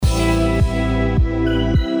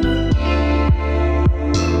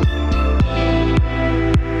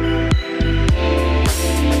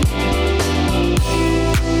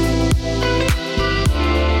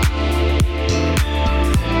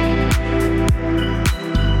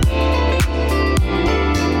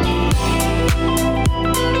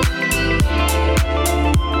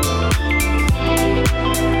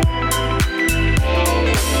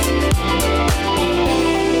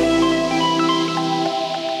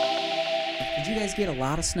guys get a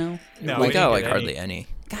lot of snow? No, we we got didn't like get hardly any.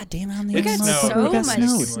 God damn, I'm the We only got motherfucker snow. who got much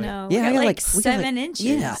snow. snow. Yeah, we I got got like we got 7 inches.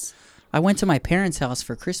 Yeah. I went to my parents' house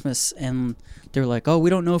for Christmas, and they were like, "Oh, we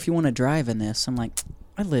don't know if you want to drive in this." I'm like,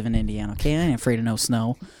 "I live in Indiana, okay? I ain't afraid of no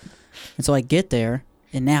snow." And so I get there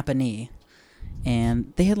in Napanee,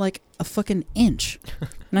 and they had like a fucking inch.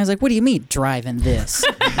 And I was like, "What do you mean driving this?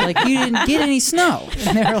 Like, you didn't get any snow?"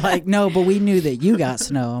 And they were like, "No, but we knew that you got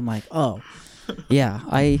snow." I'm like, "Oh, yeah."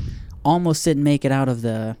 I almost didn't make it out of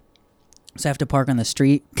the... So I have to park on the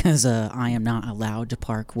street because I am not allowed to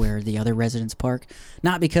park where the other residents park.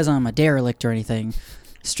 Not because I'm a derelict or anything,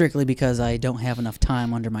 strictly because I don't have enough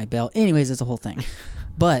time under my belt. Anyways, it's a whole thing.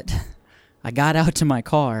 But I got out to my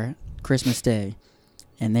car Christmas Day,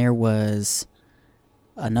 and there was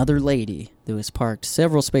another lady that was parked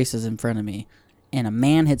several spaces in front of me, and a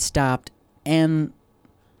man had stopped, and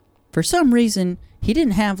for some reason... He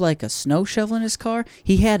didn't have like a snow shovel in his car.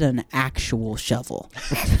 He had an actual shovel.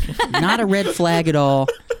 Not a red flag at all.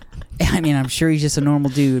 I mean, I'm sure he's just a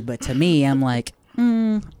normal dude, but to me, I'm like,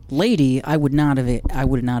 lady, I would not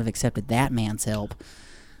have accepted that man's help.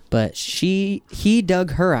 But he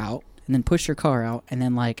dug her out and then pushed her car out, and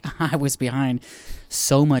then like I was behind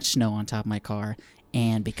so much snow on top of my car.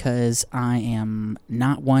 And because I am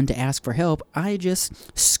not one to ask for help, I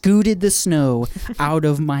just scooted the snow out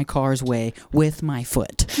of my car's way with my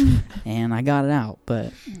foot. And I got it out.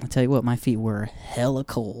 But I'll tell you what, my feet were hella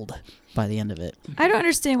cold by the end of it. I don't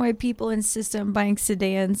understand why people insist on buying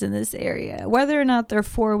sedans in this area, whether or not they're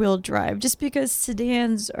 4-wheel drive, just because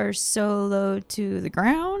sedans are so low to the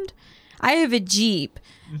ground. I have a Jeep.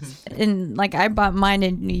 And like I bought mine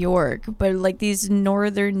in New York, but like these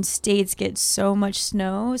northern states get so much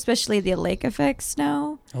snow, especially the lake effect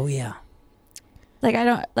snow. Oh yeah. Like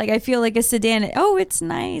I feel like a sedan, it's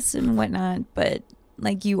nice and whatnot, but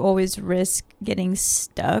like you always risk getting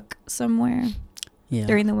stuck somewhere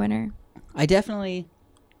during the winter. I definitely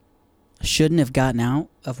shouldn't have gotten out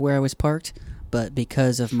of where I was parked, but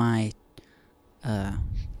because of my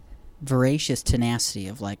voracious tenacity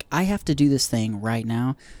of like, I have to do this thing right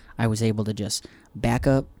now, I was able to just back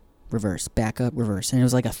up, reverse, and it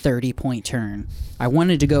was like a 30-point turn. I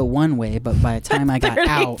wanted to go one way, but by the time I got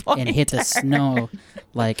out and hit the snow,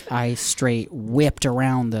 like I straight whipped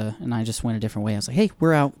around and I just went a different way. I was like, hey,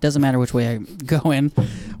 we're out, doesn't matter which way I go in,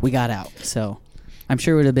 we got out. So I'm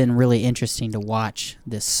sure it would have been really interesting to watch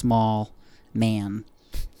this small man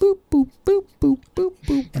boop, boop, boop, boop, boop,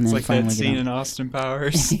 boop. And It's then like finally that scene get in Austin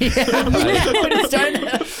Powers. when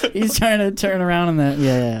he's trying to turn around in that.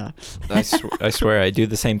 Yeah. I swear I do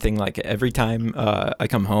the same thing. Like every time I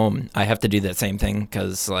come home, I have to do that same thing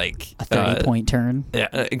because like a 30-point turn.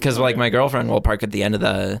 Yeah, because like my girlfriend will park at the end of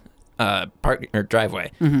the park or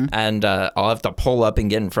driveway, and I'll have to pull up and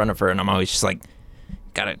get in front of her, and I'm always just like,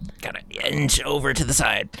 gotta inch over to the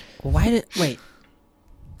side.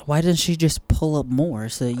 Why doesn't she just pull up more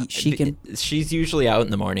so that she can... She's usually out in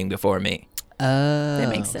the morning before me. Oh, that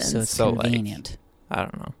makes sense. So it's So, convenient. Like, I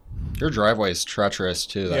don't know. Your driveway is treacherous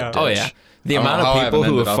too. That Yeah. ditch. Oh yeah, the I don't amount know how I of people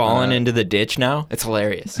haven't who ended have up in fallen that. into the ditch now, it's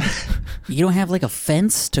hilarious. You don't have like a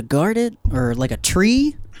fence to guard it or like a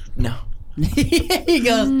tree? No. He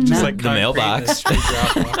goes, nah. Just like The concrete mailbox. and street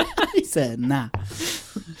drop-off. He said, nah.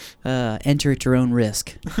 Enter at your own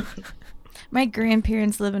risk. My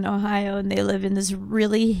grandparents live in Ohio, and they live in this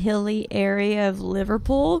really hilly area of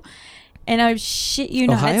Liverpool. And I shit you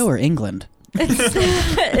not, Ohio or England?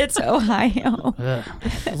 it's Ohio.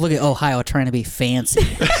 Look at Ohio trying to be fancy.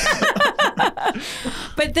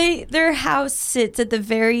 But their house sits at the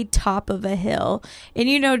very top of a hill,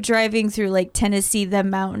 and driving through like Tennessee, the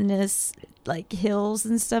mountainous like hills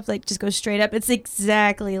and stuff, like just go straight up. It's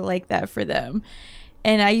exactly like that for them.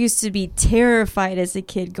 And I used to be terrified as a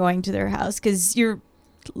kid going to their house because you're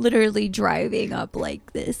literally driving up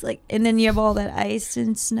like this, like, and then you have all that ice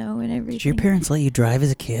and snow and everything. Did your parents let you drive as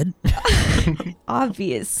a kid?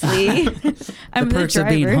 Obviously. I'm the perks of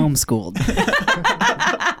being driver. homeschooled.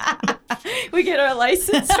 We get our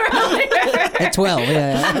license earlier. At 12,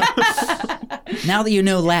 yeah. Now that you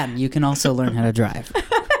know Latin, you can also learn how to drive.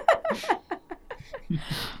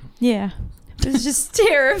 Yeah. It was just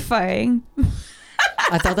terrifying.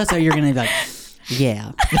 I thought that's how you were going to be like,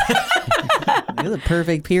 yeah. There's a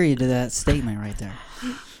perfect period to that statement right there.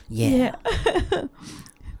 Yeah.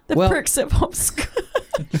 The perks of homeschool.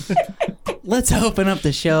 Let's open up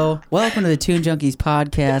the show. Welcome to the Toon Junkies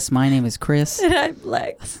podcast. My name is Chris. And I'm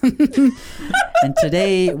Lex. And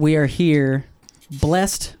today we are here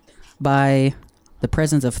blessed by the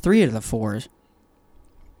presence of 3 of the 4s.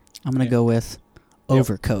 I'm going to go with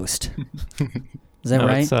Overcoast. Is that No,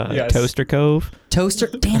 right? It's, Yes. Toaster Cove. Toaster.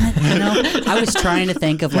 Damn it! You know, I was trying to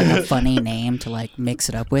think of like a funny name to like mix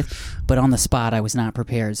it up with, but on the spot I was not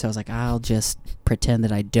prepared. So I was like, I'll just pretend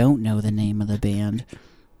that I don't know the name of the band,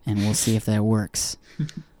 and we'll see if that works.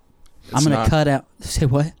 I'm gonna cut out. Say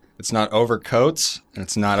what? It's not overcoats, and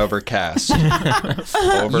it's not overcast.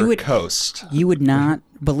 Overcoast. You would not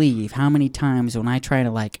believe how many times when I try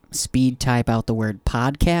to like speed type out the word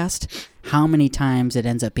podcast, how many times it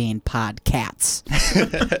ends up being podcats.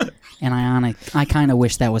 And I kind of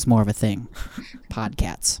wish that was more of a thing.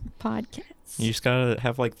 Podcats. Podcasts. You just gotta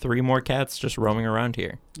have like 3 more cats just roaming around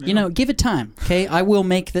here. You know, give it time, okay? I will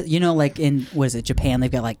make the, you know, like in, what is it, Japan,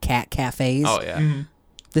 they've got like cat cafes. Oh yeah. Mm-hmm.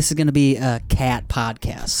 This is going to be a cat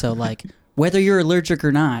podcast. So, like, whether you're allergic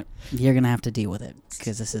or not, you're going to have to deal with it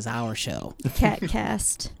because this is our show.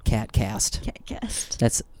 Catcast. Catcast. Catcast.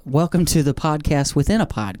 That's welcome to the podcast within a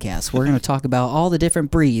podcast. We're going to talk about all the different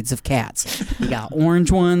breeds of cats. You got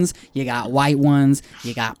orange ones, you got white ones,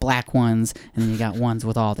 you got black ones, and then you got ones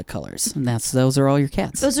with all the colors. And those are all your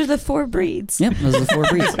cats. Those are the 4 breeds. Yep, those are the 4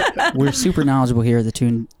 breeds. We're super knowledgeable here at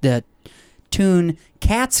the Tune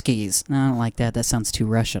Catskis. No, I don't like that. That sounds too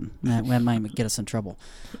Russian. That might get us in trouble.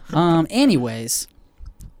 Anyways,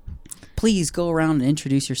 please go around and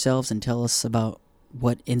introduce yourselves and tell us about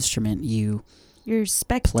what instrument you Your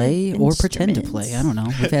respective play or pretend to play. I don't know.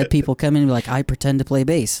 We've had people come in and be like, I pretend to play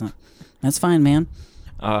bass. That's fine, man.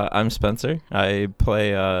 I'm Spencer. I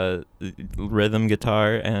play rhythm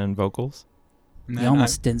guitar and vocals. You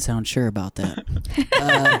almost didn't sound sure about that.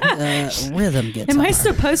 Rhythm guitar. Am I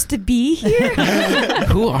supposed to be here?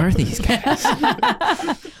 Who are these guys?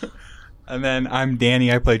 And then I'm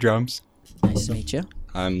Danny. I play drums. Nice to meet you.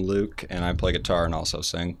 I'm Luke, and I play guitar and also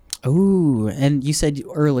sing. Ooh, and you said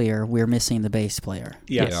earlier we're missing the bass player.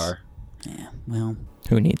 Yes. They are. Yeah, well,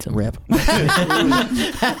 Who needs them? rip.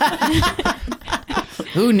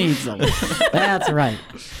 Who needs them? That's right.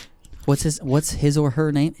 What's his or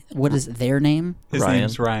her name? What is their name? His Ryan.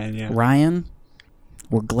 name's Ryan, yeah. Ryan?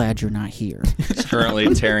 We're glad you're not here. He's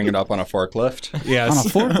currently tearing it up on a forklift. Yes. On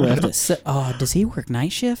a forklift. Does he work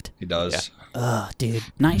night shift? He does. Dude.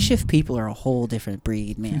 Night shift people are a whole different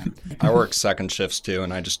breed, man. I work second shifts too,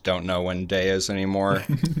 and I just don't know when day is anymore.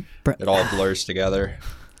 Bro- It all blurs together.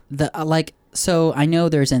 So I know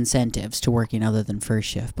there's incentives to working other than first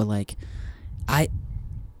shift, but like, I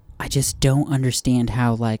just don't understand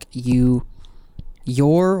how like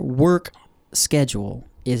your work schedule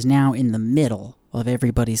is now in the middle of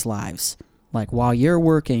everybody's lives. Like while you're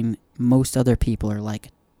working, most other people are like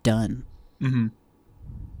done. Mm-hmm.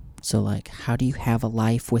 So like, how do you have a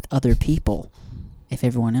life with other people if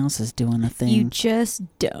everyone else is doing a thing? You just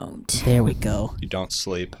don't. There we go. You don't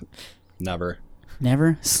sleep. Never.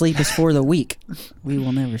 Never sleep is for the weak. We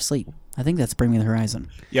will never sleep. I think that's Bring Me the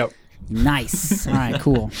Horizon. Yep. Nice. All right,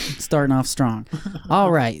 cool. Starting off strong.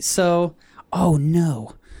 All right, so, oh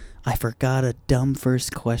no, I forgot a dumb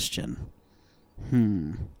first question.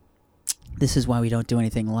 This is why we don't do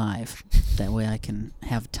anything live. That way I can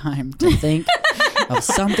have time to think of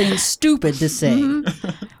something stupid to say.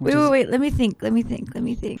 Wait. Let me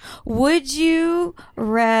think. Would you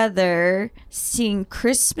rather sing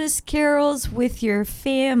Christmas carols with your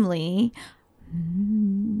family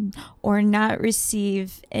or not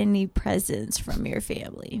receive any presents from your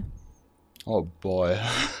family? Oh boy.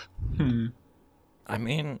 I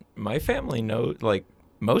mean, my family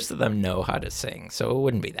most of them know how to sing, so it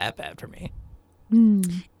wouldn't be that bad for me.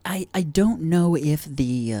 I don't know if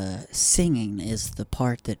the singing is the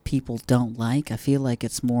part that people don't like. I feel like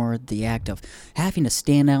it's more the act of having to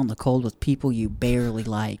stand out in the cold with people you barely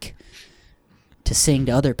like to sing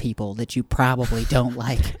to other people that you probably don't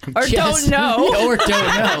like. Or don't know. Or don't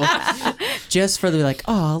know. Just for the like,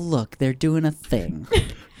 oh, look, they're doing a thing.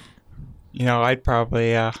 You know, I'd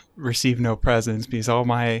probably receive no presents because all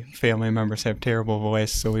my family members have terrible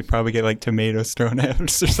voice, so we'd probably get like tomatoes thrown at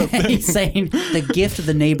us or something. He's saying the gift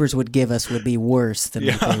the neighbors would give us would be worse than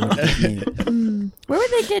what they would give me. Where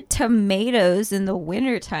would they get tomatoes in the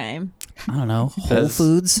wintertime? I don't know. Whole As-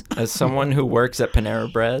 Foods As someone who works at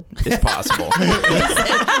Panera Bread, it's possible.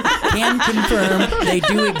 can confirm they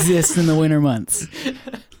do exist in the winter months.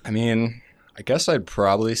 I mean, I guess I'd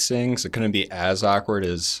probably sing, so it couldn't be as awkward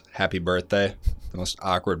as Happy Birthday, the most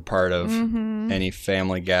awkward part of any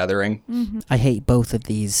family gathering. I hate both of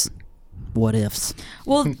these what ifs.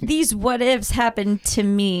 Well, these what ifs happened to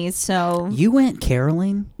me, so You went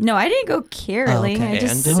caroling? no, I didn't go caroling. okay. I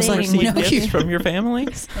just And did you like, receive no, gifts you- from your family?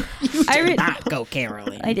 I re- Not go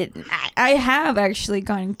caroling. I didn't. I have actually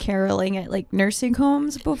gone caroling at like nursing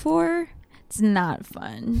homes before. It's not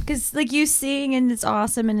fun because like you sing and it's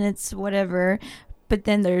awesome and it's whatever, but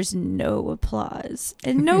then there's no applause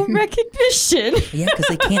and no recognition. Yeah, because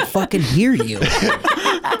they can't fucking hear you.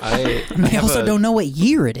 And they also don't know what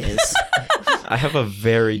year it is. I have a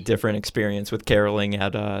very different experience with caroling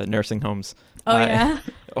at nursing homes. Oh, yeah?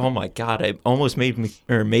 Oh my god! It almost made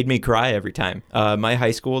me cry every time. My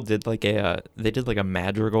high school did like a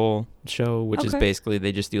madrigal show, which is basically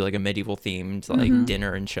they just do like a medieval themed like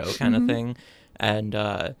dinner and show kind of thing, and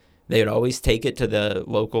they would always take it to the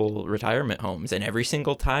local retirement homes, and every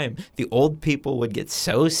single time the old people would get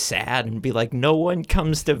so sad and be like, "No one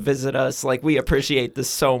comes to visit us. Like we appreciate this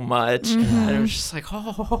so much," and it was just like,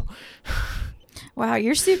 oh. Wow,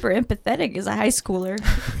 you're super empathetic as a high schooler.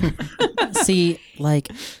 See, like,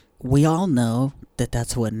 we all know that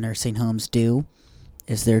that's what nursing homes do,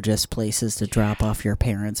 is they're just places to drop off your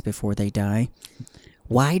parents before they die.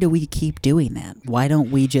 Why do we keep doing that? Why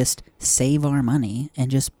don't we just save our money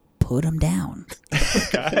and just put them down?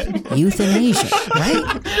 Euthanasia, right?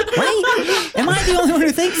 Right? Am I the only one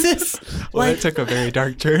who thinks this? Well, Like, that took a very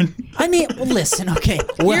dark turn. I mean, well, listen, okay.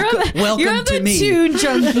 Welcome You're on to the me. Tune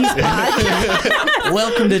Junkies podcast.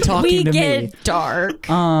 Welcome to talking We to get me. dark.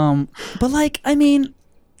 But like, I mean,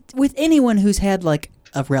 with anyone who's had like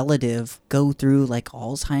a relative go through like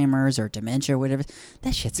Alzheimer's or dementia or whatever,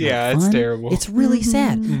 that shit's not Yeah, fun. it's terrible. It's really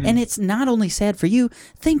sad. And it's not only sad for you.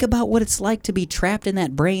 Think about what it's like to be trapped in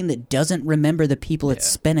that brain that doesn't remember the people it's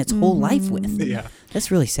spent its whole life with. Yeah.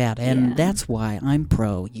 That's really sad. And Yeah. that's why I'm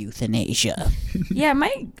pro euthanasia. Yeah,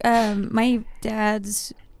 my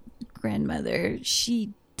dad's grandmother, she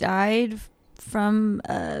died from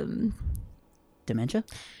Dementia?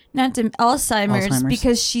 Alzheimer's Alzheimer's.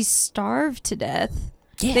 because she starved to death.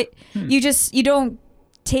 Yeah. You don't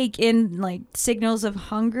take in like signals of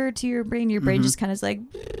hunger to your brain. Your brain just kind of is like,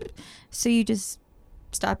 so you just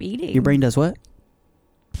stop eating. Your brain does what?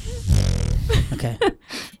 Okay.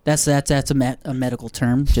 That's a medical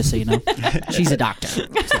term, just so you know. She's a doctor. So.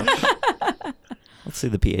 Let's see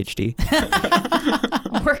the PhD.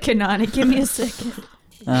 I'm working on it. Give me a second.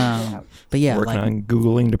 But yeah, Working like, on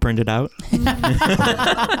Googling to print it out.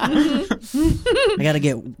 I gotta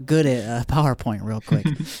get good at PowerPoint real quick.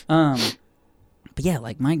 But yeah,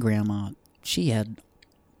 like my grandma, she had,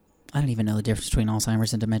 I don't even know the difference between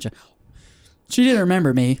Alzheimer's and dementia. She didn't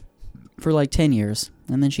remember me for like 10 years,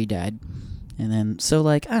 and then she died. And then, so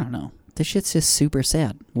like, I don't know. This shit's just super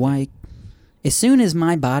sad. Why? As soon as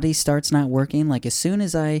my body starts not working, like as soon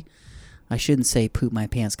as I shouldn't say poop my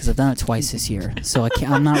pants because I've done it twice this year, so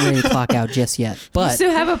I'm not ready to clock out just yet. You But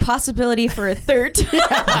still have a possibility for a third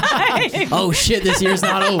time. oh shit, this year's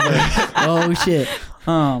not over. Oh shit.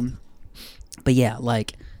 But yeah,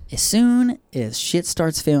 like as soon as shit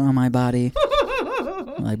starts failing my body,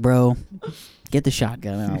 like bro, get the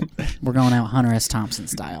shotgun out. We're going out Hunter S. Thompson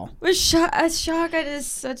style. A shotgun is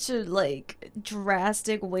such a like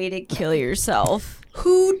drastic way to kill yourself.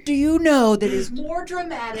 Who do you know that is more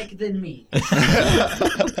dramatic than me?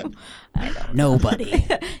 Nobody.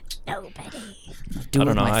 Doing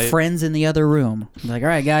don't know, my friends in the other room. I'm like, all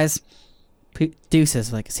right, guys.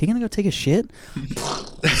 Deuces. Like, is he gonna go take a shit?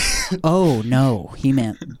 Oh no, he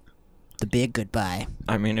meant the big goodbye.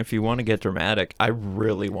 I mean, if you want to get dramatic, I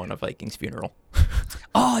really want a Vikings funeral.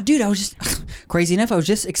 Oh, dude, I was just crazy enough. I was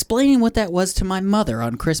just explaining what that was to my mother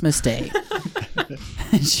on Christmas Day.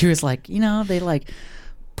 And she was like, you know, they like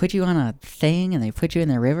put you on a thing and they put you in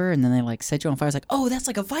the river and then they like set you on fire. I was like, oh, that's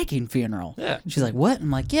like a Viking funeral. Yeah. And she's like, what?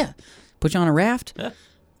 I'm like, yeah. Put you on a raft, Yeah.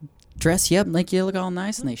 dress you up, make you look all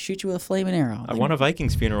nice, and they shoot you with a flaming arrow. I want a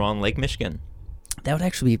Vikings funeral on Lake Michigan. That would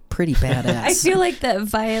actually be pretty badass. I feel like that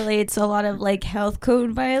violates a lot of like health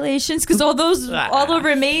code violations because all the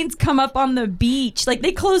remains come up on the beach. Like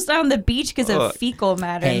they closed down the beach because of fecal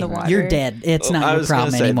matter hey, in the water. you're dead. It's not I your was gonna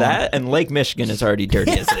problem say anymore. that, and Lake Michigan is already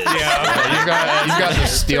dirty as it is. Yeah, you've got the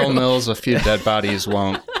steel mills. A few dead bodies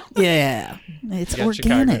won't. Yeah, it's You got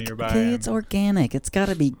Chicago organic. nearby, Okay, yeah. it's organic. It's got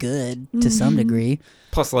to be good to some degree.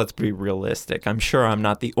 Plus, let's be realistic. I'm sure I'm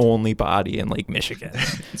not the only body in Lake Michigan.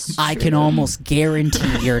 I can almost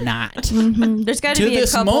guarantee you're not. There's got to To be a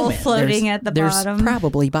this couple moment, floating at the there's bottom.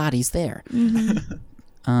 probably bodies there.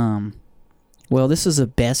 Well, this is the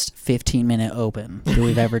best 15-minute open that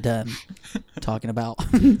we've ever done, talking about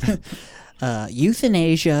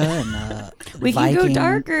euthanasia and we can go Viking.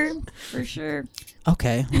 darker for sure.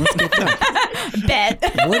 Okay, let's get dark. Bet.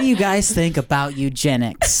 What do you guys think about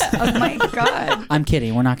eugenics? Oh my god. I'm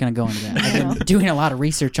kidding. We're not going to go into that. I've been doing a lot of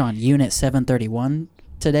research on Unit 731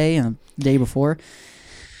 today and the day before.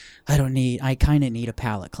 I kind of need a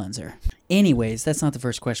palate cleanser. Anyways, that's not the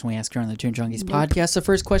first question we ask during the Toon Junkies podcast. The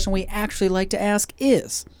first question we actually like to ask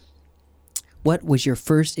is, what was your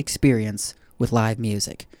first experience with live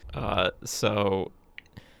music? So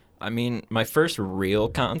I mean, my first real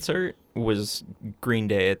concert was Green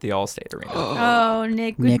Day at the Allstate Arena. Oh,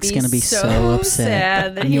 Nick's gonna be so upset.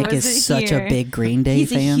 sad that he Nick is wasn't such here. a big Green Day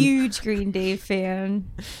He's fan. a huge Green Day fan.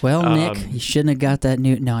 Well, Nick, you shouldn't have got that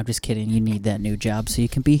new. No, I'm just kidding. You need that new job so you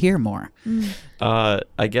can be here more.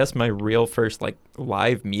 I guess my real first like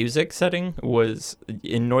live music setting was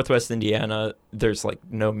in Northwest Indiana. There's like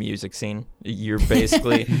no music scene. You're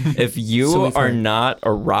basically if you So we've are heard. not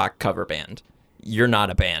a rock cover band, you're not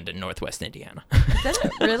a band in Northwest Indiana. Is that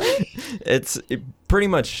it? Really? Pretty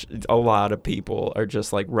much a lot of people are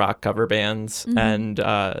just like rock cover bands, and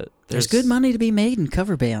There's good money to be made in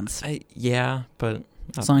cover bands yeah, but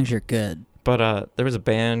as long as you're good. there was a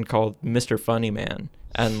band called Mr. Funny Man,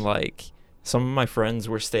 and like some of my friends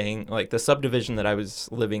were staying like the subdivision that I was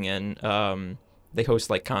living in. They host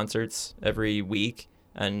like concerts every week,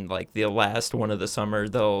 and like the last one of the summer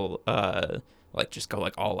they'll like just go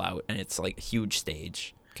like all out, and it's like a huge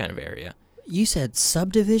stage kind of area. You said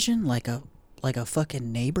subdivision, like a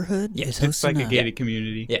fucking neighborhood. Yeah, is It's like hosting a gated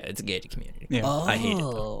community. Yeah, it's a gated community. Yeah. Oh, I hate it,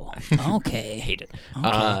 though. I Okay. hate it.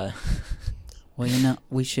 Okay. Well, you know,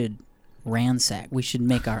 we should ransack. We should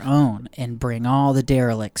make our own and bring all the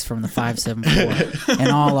derelicts from the 574 and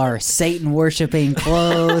all our Satan worshiping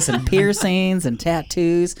clothes and piercings and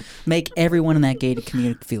tattoos. Make everyone in that gated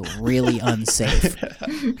community feel really unsafe.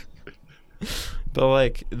 But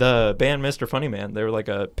like the band Mr. Funny Man, they were like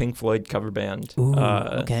a Pink Floyd cover band. Ooh,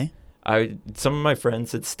 okay. Some of my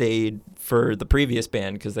friends had stayed for the previous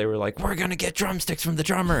band because they were like, "We're gonna get drumsticks from the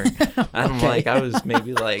drummer," and like I was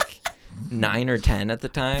maybe like 9 or 10 at the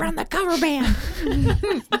time. From the cover band.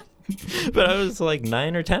 But I was like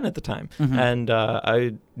 9 or 10 at the time, and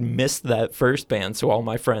I missed that first band, so all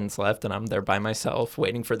my friends left, and I'm there by myself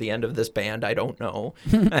waiting for the end of this band I don't know,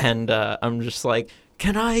 and I'm just like,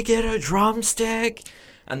 "Can I get a drumstick?"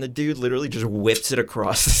 And the dude literally just whips it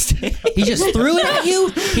across the stage. He just threw it at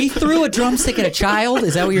you? He threw a drumstick at a child?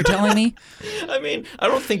 Is that what you're telling me? I mean, I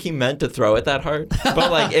don't think he meant to throw it that hard, but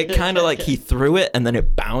like it kind of like he threw it and then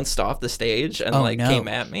it bounced off the stage and Oh, no. came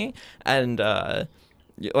at me. And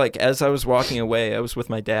like as I was walking away, I was with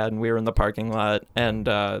my dad and we were in the parking lot, and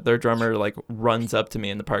their drummer like runs up to me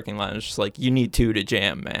in the parking lot and is just like, "You need 2 to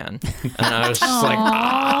jam, man." And I was just like,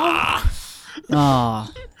 "Ah."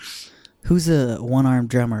 Aw. Who's a one-armed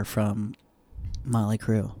drummer from Motley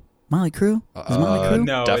Crue? Motley Crue? Is Motley Crue?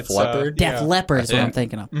 No, Def it's Leppard? Def Leppard is what Yeah. I'm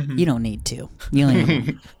thinking of. You don't need to. You don't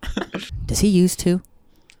even Does he use to?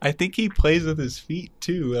 I think he plays with his feet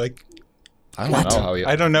too. Like I don't What? know how he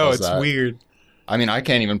I don't know. does It's that. weird. I mean, I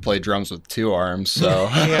can't even play drums with 2 arms, so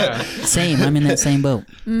Yeah. Same. I'm in that same boat.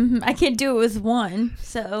 I can't do it with one,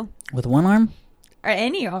 so With one arm? or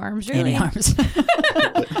any arms really. Any arms.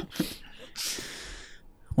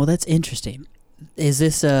 Well, that's interesting. Is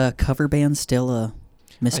this a cover band still a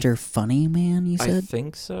Mr. Funny Man, you I said?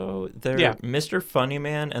 think so. They're Yeah. Mr. Funny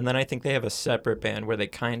Man, and then I think they have a separate band where they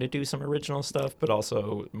kind of do some original stuff, but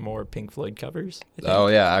also more Pink Floyd covers. I think. oh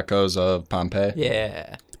yeah, Echoes of Pompeii.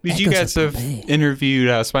 Yeah. Did you Echoes guys of have Pompeii.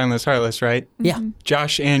 interviewed Spineless Heartless, right? Yeah.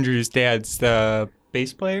 Josh Andrews' dad's the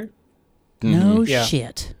bass player. No Yeah.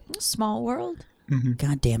 shit. Small world.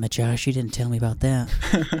 God damn it, Josh. You didn't tell me about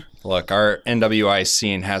that. Look, our NWI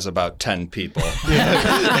scene has about 10 people.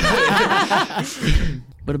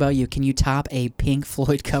 What about you? Can you top a Pink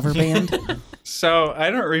Floyd cover band? So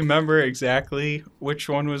I don't remember exactly which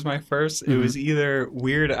one was my first. It was either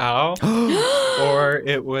Weird Al or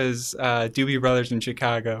it was Doobie Brothers in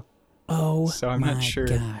Chicago. Oh, So I'm my not sure.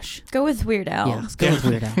 gosh. Go with Weird Al. Yeah, let's go with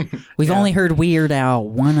Weird Al. We've only heard Weird Al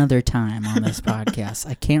one other time on this podcast.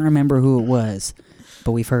 I can't remember who it was,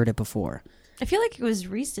 but we've heard it before. I feel like it was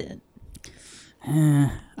recent.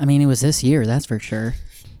 I mean, it was this year, that's for sure.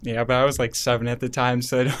 Yeah, but I was like 7 at the time,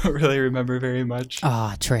 so I don't really remember very much.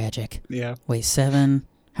 Ah, tragic. Yeah, Wait, 7?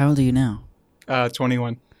 How old are you now?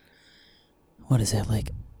 21. What is that, like?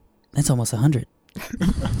 That's almost 100.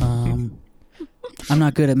 I'm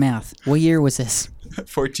not good at math. What year was this?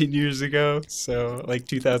 14 years ago, so like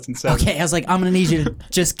 2007. Okay, I was like, I'm going to need you to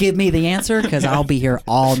just give me the answer because I'll be here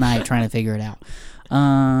all night trying to figure it out.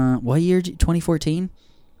 What year? 2014?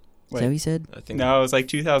 Is that what you said? I think No, it was like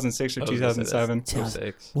 2006 or I was gonna say that's 2007.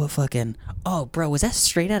 06. What fucking... Oh, bro, was that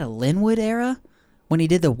straight out of Linwood era? When he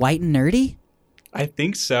did the White and Nerdy? I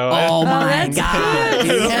think so. Oh, my that's God. good.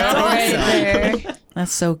 Dude, That's right awesome. there.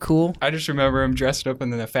 That's so cool. I just remember him dressed up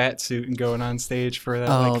in a fat suit and going on stage for that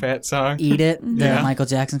Oh, like fat song. Eat It, the Yeah. Michael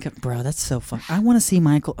Jackson. Bro, that's so fun. I want to see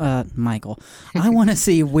Michael. I want to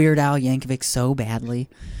see Weird Al Yankovic so badly.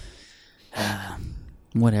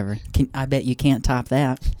 Whatever. I bet you can't top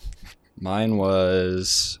that. Mine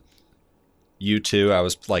was U2. I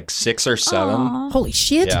was like 6 or 7. Aw. Holy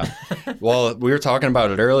shit! Yeah. Well, we were talking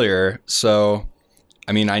about it earlier. So,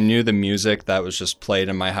 I mean, I knew the music that was just played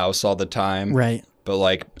in my house all the time. Right. But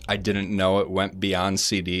like, I didn't know it went beyond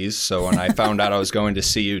CDs. So when I found out I was going to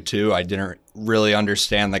see U2, I didn't really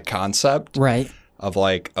understand the concept Right. of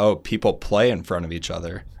like, oh, people play in front of each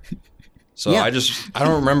other. So Yeah. I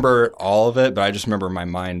don't remember all of it, but I just remember my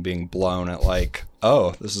mind being blown at like,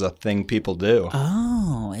 oh, this is a thing people do.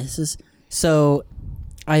 Oh, this is so.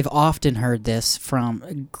 I've often heard this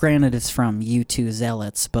from. Granted, it's from U2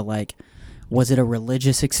 zealots, but like, was it a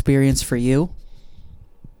religious experience for you?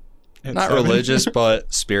 Not religious,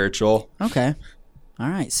 but spiritual. Okay. All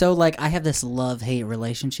right. So, like, I have this love-hate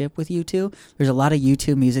relationship with U2. There's a lot of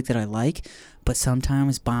U2 music that I like, but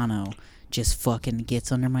sometimes Bono just fucking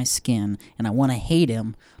gets under my skin, and I want to hate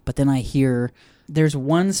him, but then I hear... There's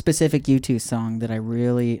one specific U2 song that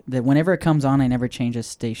that whenever it comes on, I never change a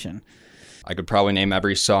station. I could probably name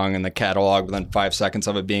every song in the catalog within 5 seconds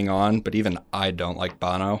of it being on, but even I don't like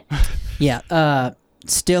Bono. Yeah.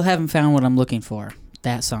 Still haven't found what I'm looking for.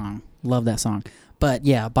 That song. Love that song. But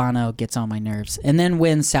yeah, Bono gets on my nerves. And then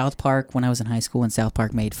when I was in high school, when South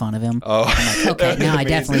Park made fun of him, Oh, I'm like, okay, now I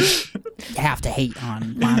definitely have to hate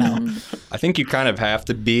on Bono. I think you kind of have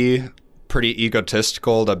to be pretty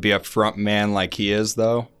egotistical to be a front man like he is,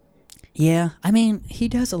 though. Yeah, I mean, he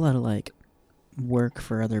does a lot of like work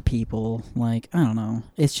for other people. Like, I don't know.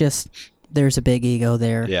 It's just there's a big ego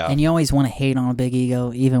there. Yeah. And you always want to hate on a big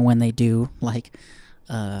ego, even when they do like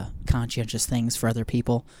conscientious things for other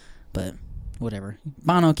people. But whatever.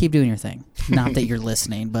 Bono, keep doing your thing. Not that you're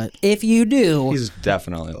listening, but if you do, He's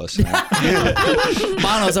definitely listening.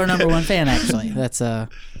 Bono's our number one fan, actually. That's a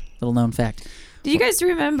little known fact. Do you guys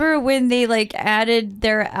remember when they like added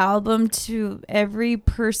their album to every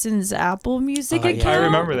person's Apple Music account? I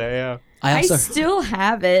remember that, yeah. I still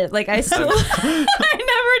have it. Like I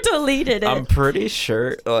never deleted it. I'm pretty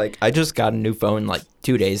sure, like, I just got a new phone like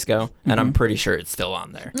 2 days ago, and I'm pretty sure it's still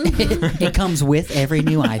on there. It comes with every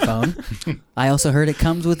new iPhone. I also heard it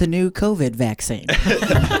comes with a new COVID vaccine.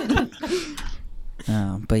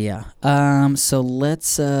 But yeah. So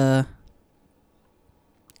let's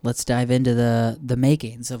dive into the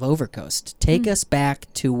makings of Overcoast. Take us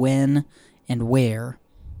back to when and where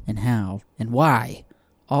and how and why.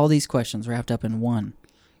 All these questions wrapped up in one.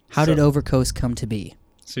 How did Overcoast come to be?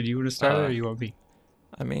 So do you want to start or you want me?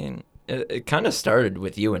 I mean, it kind of started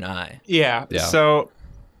with you and I. Yeah. Yeah. So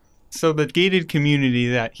the gated community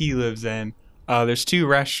that he lives in, there's 2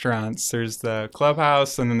 restaurants. There's the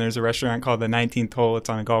Clubhouse, and then there's a restaurant called the 19th Hole. It's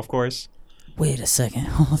on a golf course. Wait a second.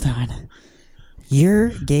 Hold on. Your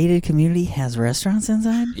gated community has restaurants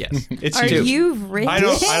inside? Yes. It's Are huge. you rich? I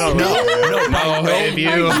don't know. If you,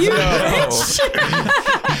 Are you no. rich?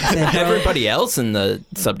 Everybody else in the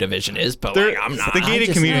subdivision is, but like, I'm not. The gated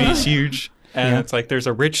just- community is huge. And Yeah. it's like there's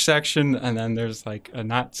a rich section, and then there's like a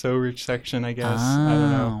not so rich section, I guess. I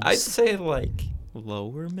don't know. I'd say like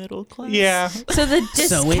lower middle class. Yeah. So the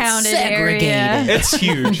So it's discounted area. segregated. It's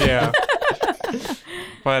huge, yeah.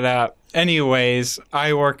 But anyways,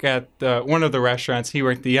 I work at one of the restaurants. He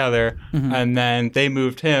worked the other, and then they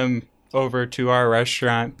moved him over to our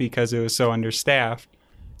restaurant because it was so understaffed.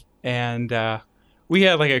 And we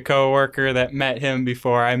had like a coworker that met him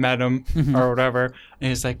before I met him or whatever, and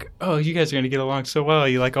he's like, "Oh, you guys are gonna get along so well.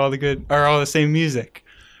 You like all the same music."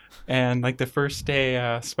 And like the first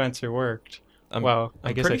day Spencer worked. I'm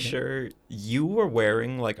I guess pretty sure you were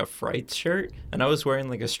wearing like a Frights shirt, and I was wearing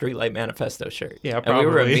like a Streetlight Manifesto shirt. Yeah, And we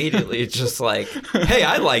were probably. immediately just like, "Hey,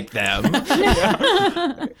 I like them."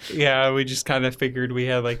 Yeah, we just kind of figured we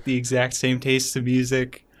had like the exact same taste of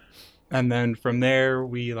music, and then from there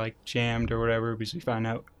we like jammed or whatever because we found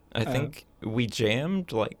out. I think we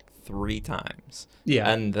jammed like 3 times. Yeah.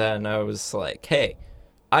 And then I was like, "Hey,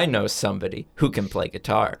 I know somebody who can play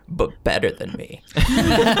guitar, but better than me."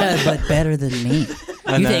 But better than me.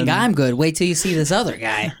 And You think then- I'm good? Wait till you see this other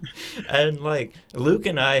guy. And like Luke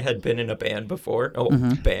and I had been in a band before. Oh,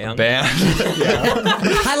 band. Band.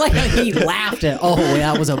 I like how he laughed at. Oh,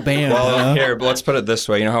 that was a band. Well, here, but let's put it this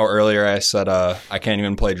way. You know how earlier I said I can't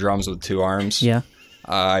even play drums with 2 arms? Yeah.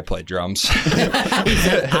 I play drums.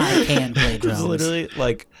 I can play It was drums. literally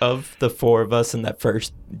like of the 4 of us in that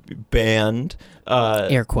first band.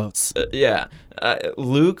 Air quotes. Yeah,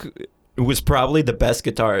 Luke was probably the best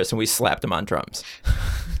guitarist, and we slapped him on drums.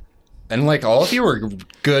 And like all of you were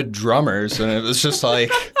good drummers, and it was just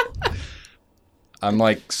like I'm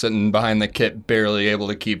like sitting behind the kit, barely able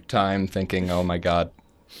to keep time, thinking, "Oh my god."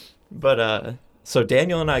 But so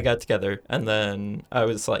Daniel and I got together, and then I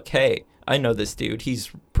was like, "Hey, I know this dude.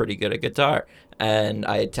 He's pretty good at guitar." And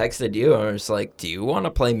I texted you, and I was like, "Do you want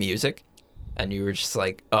to play music?" And you were just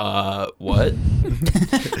like, what?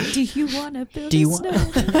 Do you want to build Do you a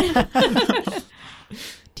want- snowman?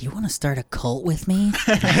 Do you want to start a cult with me?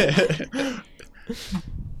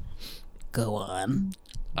 Go on.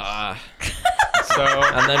 So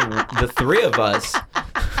And then the three of us,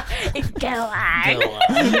 Go on.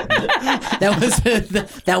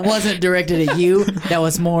 That wasn't directed at you. That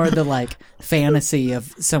was more the like fantasy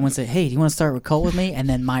of someone said, "Hey, do you want to start a cult with me?" And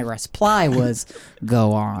then my reply was,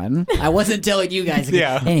 "Go on." I wasn't telling you guys.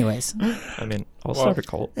 Yeah. Anyways, I mean, I'll start a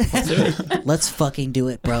cult. Let's do it. let's fucking do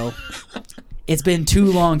it, bro. It's been too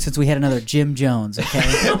long since we had another Jim Jones. Okay,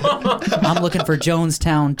 I'm looking for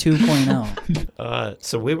Jonestown 2.0.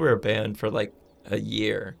 So we were a band for like a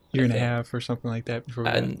year. year and a I think. half or something like that before. we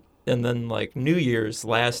And then like New Year's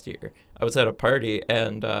last year, I was at a party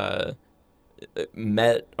and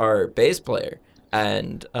met our bass player.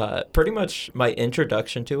 And pretty much my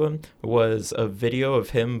introduction to him was a video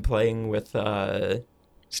of him playing with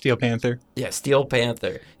Steel Panther. Steel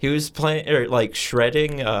Panther. He was playing or like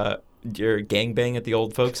shredding your gangbang at the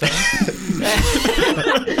old folks home.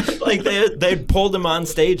 Like they'd pulled him on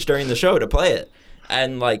stage during the show to play it.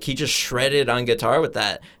 And like he just shredded on guitar with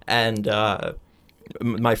that. And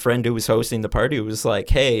my friend who was hosting the party was like,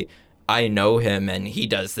 "Hey, I know him and he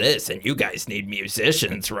does this and you guys need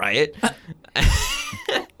musicians, right?"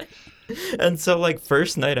 And so like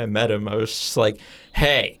first night I met him, I was just like,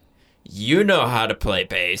 "Hey, you know how to play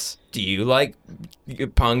bass. Do you like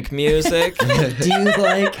punk music? Do you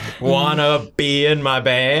like? Wanna be in my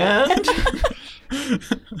band?"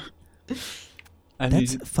 And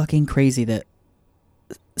That's fucking crazy. That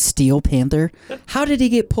Steel Panther. How did he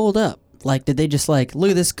get pulled up? Like, did they just like,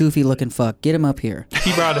 look at this goofy looking fuck, get him up here?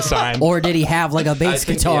 he brought a sign. Or did he have like a bass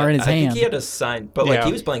guitar in his I hand? think he had a sign, but like Yeah.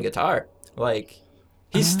 he was playing guitar. Like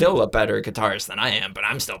he's still a better guitarist than I am, but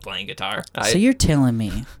I'm still playing guitar. So you're telling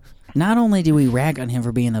me, not only did we rag on him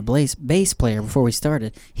for being the bass player before we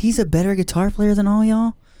started, he's a better guitar player than all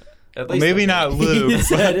y'all? At Well, least maybe not Lou. He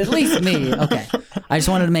said, at least me. Okay. I just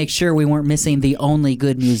wanted to make sure we weren't missing the only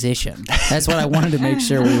good musician. That's what I wanted to make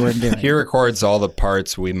sure we weren't doing. He records all the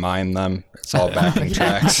parts. We mime them. It's all backing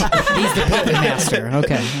tracks. He's the puppet master.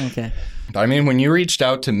 Okay. But I mean, when you reached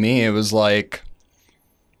out to me, it was like,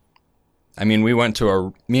 I mean,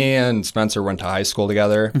 me and Spencer went to high school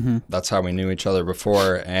together. Mm-hmm. That's how we knew each other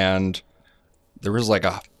before. And there was like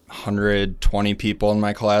 120 people in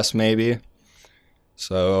my class, maybe.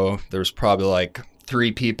 So there's probably like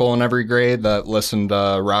 3 people in every grade that listened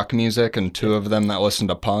to rock music and 2 of them that listened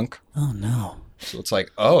to punk. Oh, no. So it's like,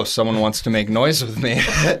 oh, someone wants to make noise with me.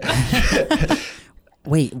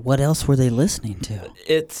 Wait, what else were they listening to?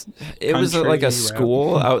 it was Country like a rap.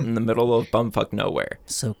 school out in the middle of bumfuck nowhere.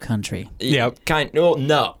 So country. Yep.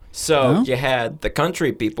 No. So No? you had the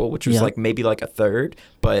country people, which was Yeah. like maybe like a third,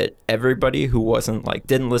 but everybody who wasn't like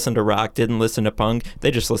didn't listen to rock, didn't listen to punk, they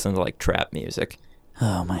just listened to like trap music.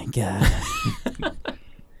 Oh, my God.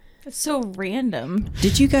 That's so random.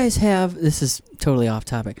 Did you guys have, this is totally off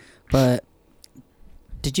topic, but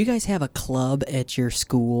did you guys have a club at your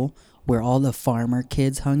school where all the farmer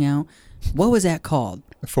kids hung out? What was that called?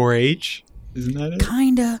 4-H, isn't that it?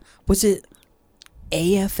 Kinda. Was it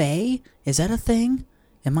AFA? Is that a thing?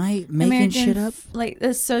 Am I making shit up? Like the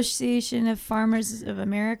Association of Farmers of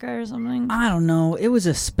America or something. I don't know. It was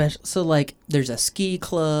a special. So like, there's a ski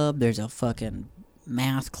club. There's a fucking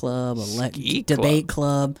math club. Ski debate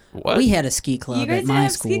club. What? We had a ski club You guys at didn't my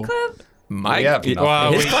have school. ski club? My Yeah,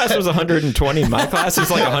 well, his class was 120. My class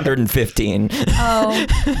was like 115. Oh,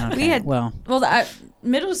 Okay, we had. well,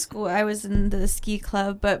 Middle school, I was in the ski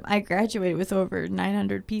club, but I graduated with over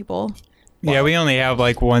 900 people. Yeah, we only have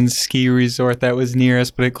like one ski resort that was near us,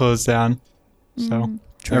 but it closed down. So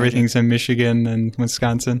everything's in Michigan and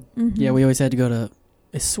Wisconsin. yeah, we always had to go to.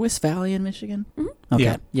 Is Swiss Valley in Michigan? Okay,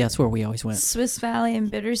 Yeah. yeah, that's where we always went. Swiss Valley and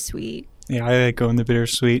Bittersweet. Yeah, I like going to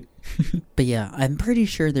Bittersweet. But yeah, I'm pretty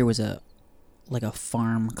sure there was a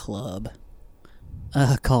farm club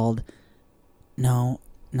called not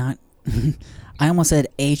I almost said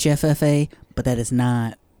HFFA, but that's an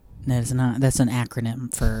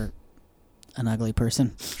acronym for an ugly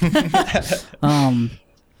person.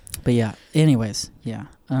 But yeah, anyways, yeah.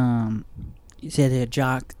 You said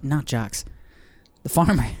not jocks. The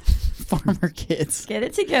farmer kids. Get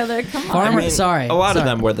it together. Come on. Farmer- sorry, A lot of sorry.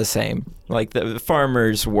 them were the same. Like the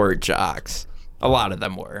farmers were jocks. A lot of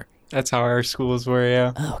them were. That's how our schools were,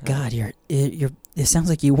 yeah. Oh God, it sounds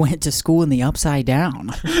like you went to school in the upside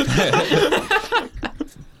down.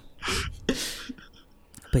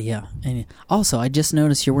 But yeah, and also I just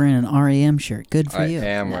noticed you're wearing an REM shirt. Good for I you.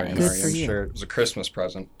 am wearing Good an for REM you. shirt. It was a Christmas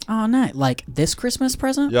present. Oh, nice. Like this Christmas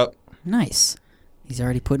present? Yep. Nice. He's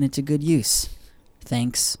already putting it to good use.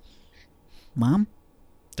 Thanks, Mom?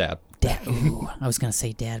 Dad. Dad. Ooh, I was going to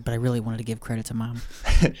say Dad, but I really wanted to give credit to Mom.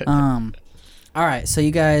 All right, so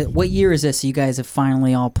you guys, what year is this? You guys have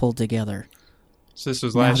finally all pulled together. So this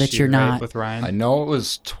was Now last that year, you're right, not- with Ryan? I know it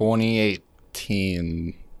was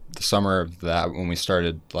 2018, the summer of that, when we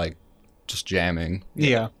started, like, just jamming.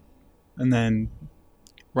 Yeah. And then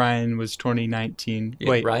Ryan was 2019. Yeah,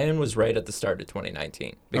 Wait, Ryan was right at the start of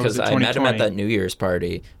 2019 Oh, was because it I met him at 2020? that New Year's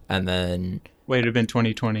party, and then it'd have been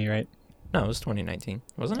 2020, right? no, it was 2019,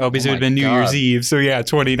 wasn't it? Oh, because Oh it would have my been New Year's God. Eve. So yeah,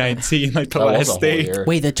 2019, like the That was a last whole day. year.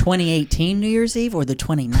 Wait, the 2018 New Year's Eve or the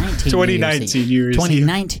 2019 2019 New Year's Eve.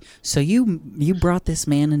 2019. So you brought this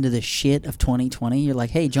man into the shit of 2020. You're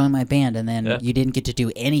like, hey, join my band, and then Yeah. you didn't get to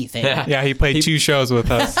do anything. Yeah. Yeah, he played 2 shows with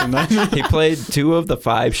us. And then He played 2 of the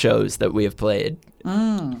 5 shows that we have played.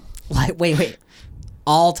 Like, wait,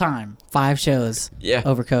 all time 5 shows. Yeah.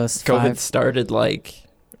 Over Coast. COVID 5. started like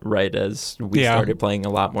right as we Yeah. started playing a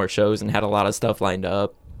lot more shows and had a lot of stuff lined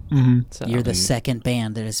up. So, You're the second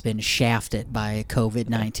band that has been shafted by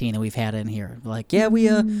COVID-19 that we've had in here. Like, yeah, we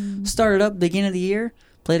started up beginning of the year,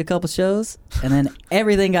 played a couple shows, and then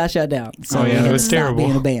everything got shut down. So Oh, we yeah, had it to was stop terrible.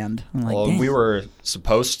 being a band. I'm like, Well, damn. we were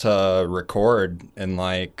supposed to record in,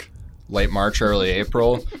 like, late March, early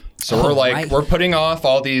April. So Oh, we're like, right. we're putting off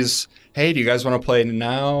all these, hey, do you guys want to play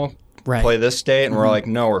now? Right. Play this date? And we're like,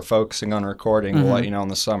 no, we're focusing on recording. We'll let you know in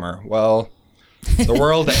the summer. Well, the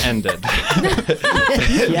world ended.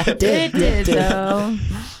 Yeah, it did. It did, though.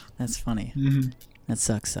 That's funny. That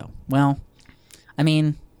sucks, though. Well, I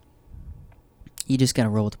mean, you just got to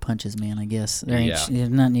roll with the punches, man, I guess. There's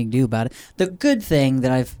nothing you can do about it. The good thing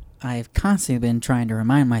that I've constantly been trying to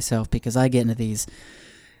remind myself, because I get into these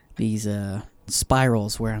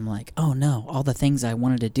spirals where I'm like, oh no, all the things I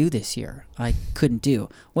wanted to do this year I couldn't do.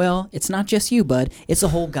 Well, it's not just you, bud. It's the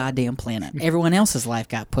whole goddamn planet. Everyone else's life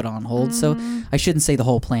got put on hold. So I shouldn't say the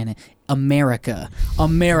whole planet. America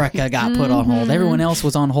got put on hold. Everyone else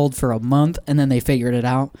was on hold for a month and then they figured it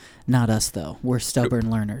out. Not us, though. We're stubborn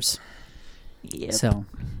learners. Yep. So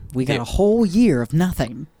we got a whole year of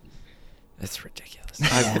nothing. That's ridiculous.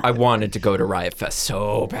 I wanted to go to Riot Fest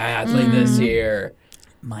so badly this year.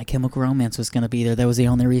 My Chemical Romance was going to be there. That was the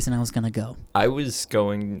only reason I was going to go. I was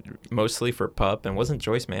going mostly for Pup, and wasn't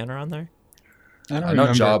Joyce Manor on there? I don't I know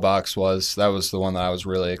remember. Jawbox was. That was the one that I was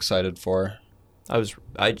really excited for.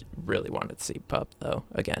 I really wanted to see Pup though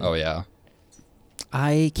again. Oh, yeah.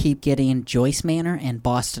 I keep getting Joyce Manor and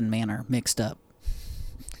Boston Manor mixed up.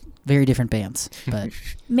 Very different bands, but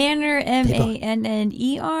Manor,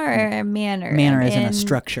 M-A-N-N-E-R, or Manor? Manor isn't a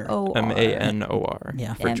structure. M-A-N-O-R. Manor.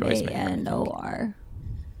 Yeah. For Joyce Manor. M-A-N-O-R.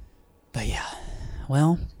 But yeah,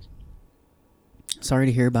 well, sorry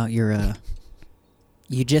to hear about your.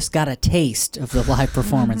 You just got a taste of the live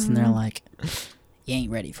performance, and they're like, "You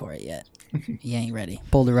ain't ready for it yet. You ain't ready."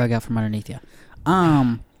 Pull the rug out from underneath you.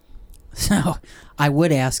 So I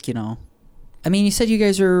would ask, I mean, you said you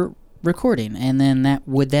guys are recording, and then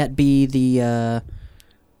would that be the?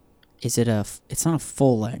 Is it it's not a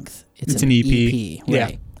full length. It's an EP. Yeah.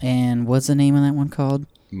 Right. And what's the name of that one called?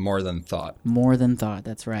 More Than Thought. More Than Thought.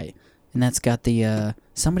 That's right. And that's got the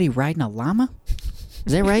somebody riding a llama.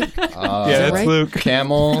 Is that right? Yeah, that's right? Luke.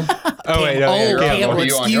 Camel. Oh, wait, no, Oh, yeah, You're on- Camel, what are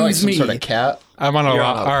you on? You're like excuse some me. sort of cat? I'm on a, You're li-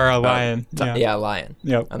 on or a lion. Yeah, lion.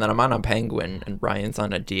 Yep. And then I'm on a penguin, and Ryan's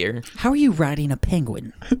on a deer. How are you riding a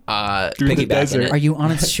penguin? Through the Piggybacking desert. it. Are you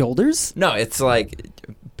on its shoulders? No, it's like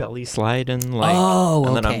belly sliding, like. Oh,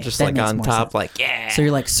 and then okay. I'm just That like makes on more top, sense. like yeah. So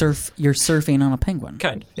you're like you're surfing on a penguin.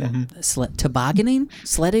 kind of. Yeah. Tobogganing?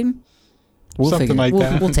 Sledding? Something like we'll,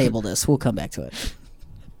 that. We'll table this. We'll come back to it.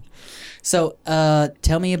 So,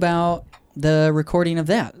 tell me about the recording of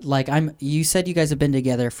that. Like, you said you guys have been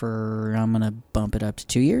together for, I'm going to bump it up to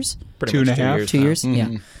 2 years? Pretty Two much and a half. 2 years. 2 now.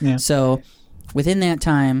 years? Yeah. Yeah. So, within that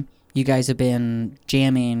time, you guys have been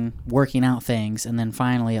jamming, working out things, and then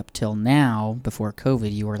finally up till now, before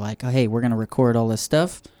COVID, you were like, oh, hey, we're going to record all this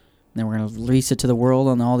stuff, and then we're going to release it to the world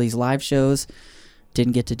on all these live shows.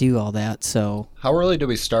 Didn't get to do all that, so... How early did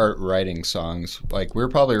we start writing songs? Like, we were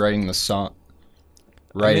probably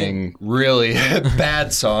writing really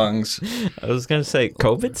bad songs. I was gonna say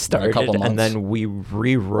COVID started, couple months. and then we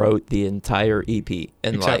rewrote the entire EP in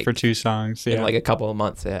Except like for 2 songs. Yeah. in like a couple of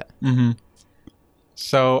months. Yeah. Mm-hmm.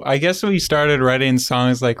 So I guess we started writing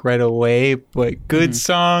songs like right away, but good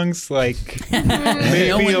songs like maybe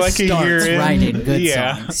no one like a starts year in. writing good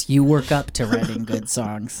Yeah. songs. You work up to writing good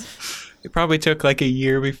songs. It probably took like a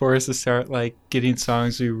year before us to start like getting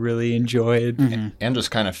songs we really enjoyed. And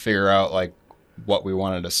just kind of figure out, like, what we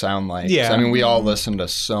wanted to sound like. Yeah. 'Cause, I mean, we all listen to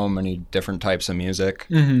so many different types of music.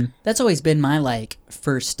 That's always been my like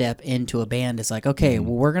first step into a band is like, okay,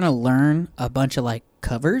 well, we're gonna learn a bunch of like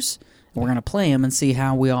covers. And we're gonna play them and see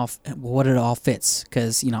how what it all fits.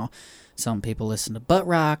 Because some people listen to butt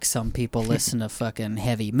rock, some people listen to fucking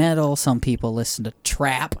heavy metal, some people listen to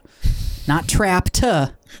trap, not trap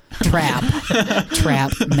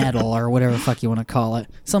metal or whatever the fuck you want to call it.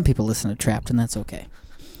 Some people listen to trapped, and that's okay.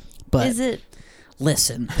 But Is it?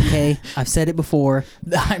 listen, okay? I've said it before.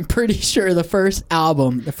 I'm pretty sure the first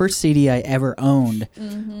CD I ever owned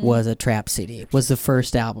was a trap CD. Was the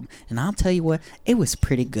first album. And I'll tell you what, it was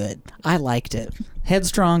pretty good. I liked it.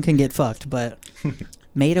 Headstrong can get fucked, but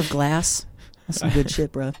Made of Glass, that's some good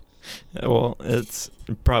shit, bro. Well, it's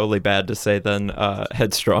probably bad to say then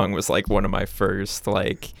Headstrong was like one of my first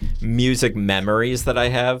like music memories that I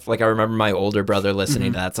have. Like I remember my older brother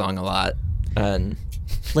listening to that song a lot. And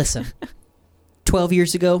listen, 12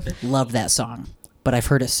 years ago, loved that song. But I've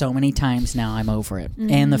heard it so many times now, I'm over it.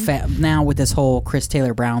 And now with this whole Chris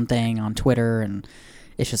Taylor Brown thing on Twitter, and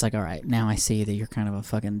it's just like, all right, now I see that you're kind of a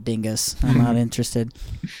fucking dingus. I'm not interested.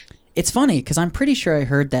 It's funny, because I'm pretty sure I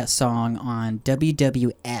heard that song on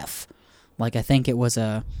WWF. Like, I think it was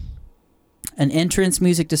an entrance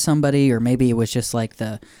music to somebody, or maybe it was just like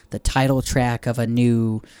the title track of a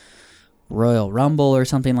new Royal Rumble or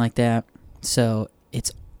something like that. So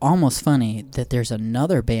it's almost funny that there's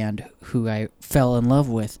another band who I fell in love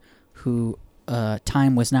with who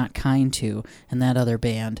time was not kind to, and that other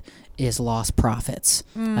band is Lost Prophets.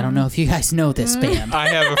 I don't know if you guys know this band. I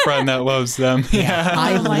have a friend that loves them. Yeah.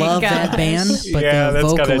 I Oh my love gosh. that band, but Yeah, the that's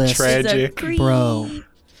kinda vocalist, tragic. bro,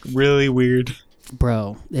 Really weird.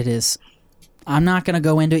 it is. I'm not going to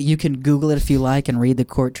go into it. You can Google it if you like and read the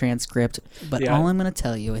court transcript. But Yeah. all I'm going to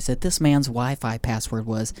tell you is that this man's Wi-Fi password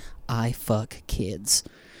was "I fuck kids."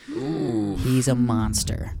 He's a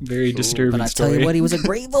monster. Very disturbing But I story. tell you what, he was a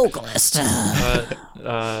great vocalist.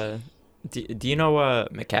 do you know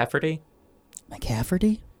McCafferty?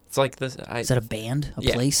 McCafferty? It's like this. Is that a band? A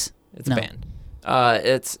Yeah. place? It's No. a band.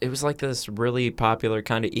 It was like this really popular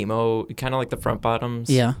kind of emo, kind of like the Front Bottoms.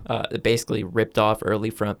 Yeah. It basically ripped off early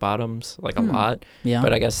Front Bottoms like a lot. Yeah.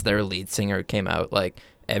 But I guess their lead singer came out like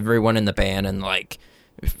everyone in the band and like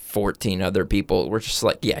 14 other people were just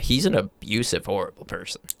like, yeah, he's an abusive, horrible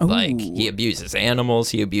person. Like he abuses animals,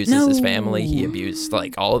 he abuses his family, he abused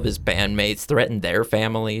like all of his bandmates, threatened their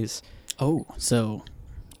families. Oh, so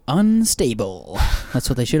Unstable. That's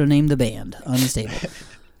what they should have named the band. Unstable.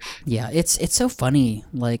 Yeah, it's so funny.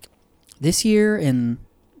 Like this year and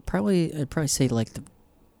I'd probably say like the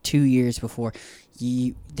 2 years before,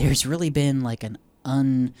 there's really been like an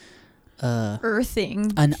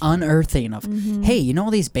Earthing. unearthing of, hey, you know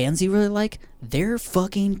all these bands you really like? They're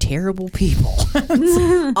fucking terrible people.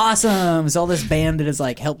 Awesome. It's all this band that has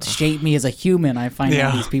like helped shape me as a human. I find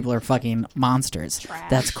out these people are fucking monsters. Trash.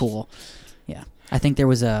 That's cool. Yeah. I think there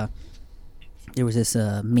was this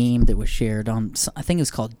meme that was shared on, I think it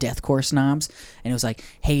was called Deathcore Snobs, and it was like,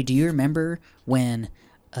 hey, do you remember when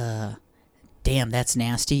damn, that's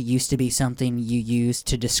nasty used to be something you used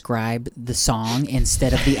to describe the song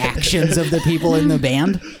instead of the actions of the people in the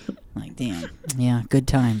band? Like, damn. Yeah, good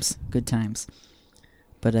times.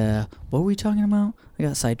 But what were we talking about? I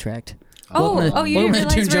got sidetracked. You didn't Welcome to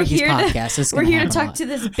realize Toon we're Junkies here podcast. This is We're gonna here to happen a talk lot. to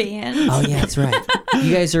this band. Oh yeah, that's right.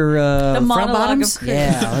 You guys are The Front monologue Bottoms? of Chris.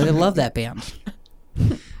 Yeah, I love that band. I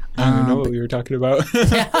don't even know what we were talking about.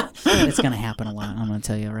 It's gonna happen a lot. I'm gonna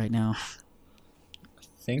tell you right now.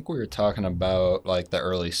 I think we were talking about like the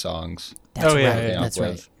early songs. That's Oh, yeah, right. yeah. That's Up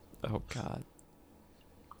right. with. Oh God,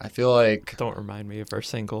 I feel like don't remind me of our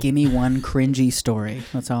single. Give me one cringy story.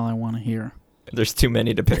 That's all I want to hear. There's too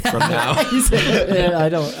many to pick from now. I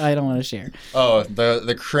don't want to share.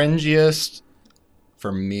 the cringiest,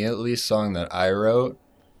 for me at least, song that I wrote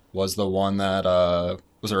was the one that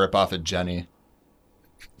was a ripoff of Jenny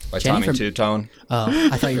by Jenny Tommy from- Two Tone. Oh,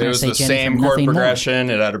 I thought you were It going to was say the Jenny same from chord Nothing More. progression.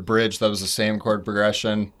 It had a bridge that was the same chord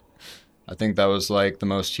progression. I think that was like the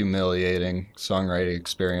most humiliating songwriting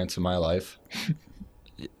experience of my life.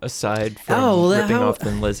 Aside from Oh, well, ripping how- off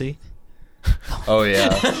Thin Lizzy. Oh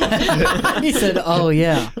yeah. He said, "Oh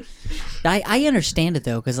yeah." I understand it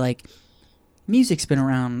though, because like music's been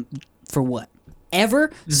around for what,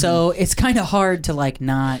 ever. So it's kind of hard to like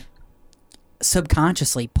not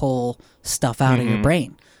subconsciously pull stuff out of your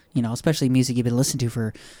brain. You know, especially music you've been listening to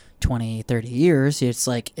for 20, 30 years. It's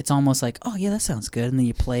like it's almost like, oh yeah, that sounds good, and then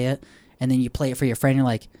you play it, and then you play it for your friend. You're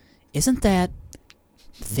like, isn't that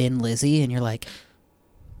Thin Lizzy? And you're like,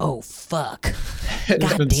 oh fuck.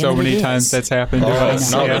 There's been damn so it, many it times is. that's happened to Oh,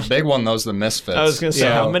 us. no, Yeah. the big one, those the Misfits. I was gonna say,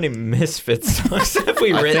 Yeah. how many Misfits songs have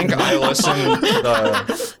we I written? think I listen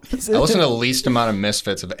to the least amount of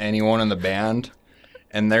Misfits of anyone in the band,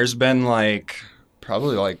 and there's been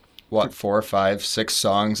probably 4, 5, 6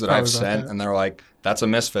 songs that I've Probably about sent, that. and they're like, "That's a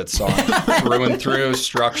Misfits song, through and through,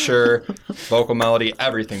 structure, vocal melody,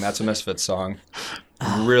 everything. That's a Misfits song."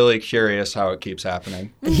 I'm really curious how it keeps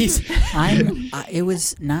happening. It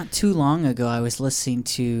was not too long ago. I was listening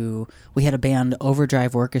to. We had a band,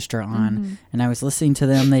 Overdrive Orchestra, on, and I was listening to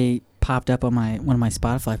them. They popped up on one of my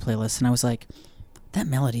Spotify playlists, and I was like, "That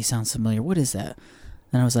melody sounds familiar. What is that?"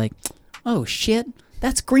 And I was like, "Oh shit,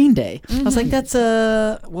 that's Green Day." I was like, "That's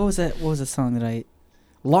what was that? What was the song that I?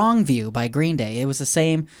 Longview by Green Day." It was the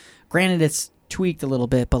same. Granted, it's tweaked a little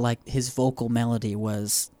bit, but like his vocal melody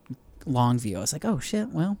was Longview. I was like, "Oh shit,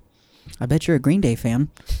 well, I bet you're a Green Day fan,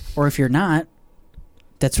 or if you're not,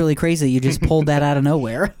 that's really crazy. You just pulled that out of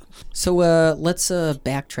nowhere." So let's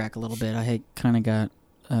backtrack a little bit. I had kind of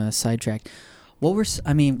got sidetracked.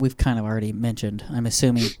 We've kind of already mentioned, I'm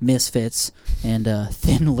assuming, Misfits and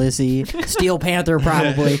Thin Lizzy, Steel Panther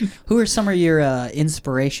probably. Who are some of your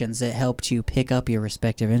inspirations that helped you pick up your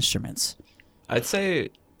respective instruments? I'd say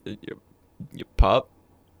your Pup.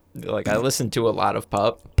 I listen to a lot of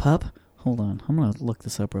Pup. Pup? Hold on. I'm going to look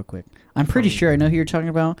this up real quick. I'm pretty sure I know who you're talking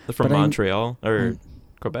about. From but Montreal or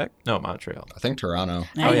Quebec? No, Montreal. I think Toronto.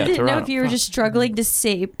 Oh, I yeah, didn't know Toronto. if you were just struggling to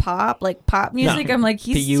say pop, like pop music. No, I'm like,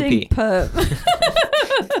 he's saying P-U-P. pup.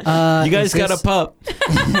 You guys got a Pup.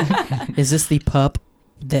 Is this the Pup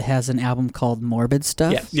that has an album called Morbid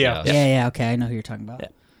Stuff? Yes. Yeah. Yeah, okay. I know who you're talking about. Yeah.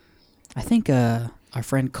 I think our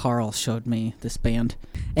friend Carl showed me this band.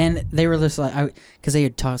 And they were just like, because they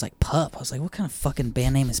had talked, I was like, Pup. I was like, what kind of fucking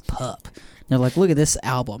band name is Pup? And they're like, look at this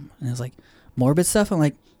album. And I was like, Morbid Stuff? I'm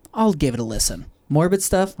like, I'll give it a listen. Morbid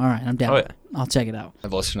Stuff? All right, I'm down. Oh, yeah. I'll check it out.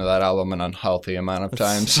 I've listened to that album an unhealthy amount of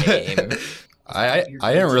times. Same. I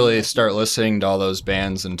didn't really start listening to all those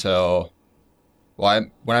bands until,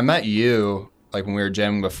 when I met you, when we were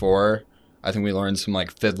jamming before, I think we learned some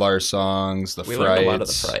Fiddler songs, the We Frights. learned a lot of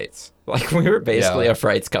the Frights. We were basically a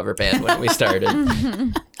Frights cover band when we started.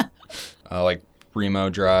 Remo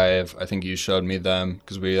Drive. I think you showed me them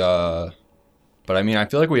because we. But I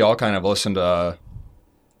feel like we all kind of listened to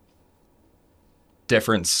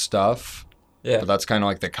different stuff. Yeah. But that's kind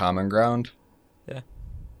of the common ground. Yeah.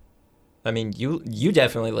 You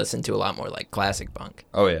definitely listen to a lot more classic punk.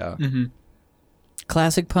 Oh yeah. Mm-hmm.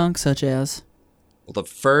 Classic punk, such as? Well, the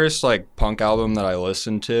first punk album that I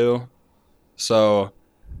listened to. So,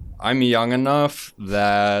 I'm young enough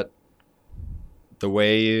that the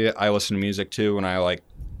way I listen to music too, when I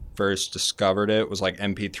first discovered it, was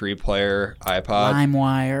MP3 player, iPod.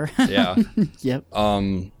 LimeWire. Yeah. Yep.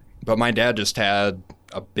 But my dad just had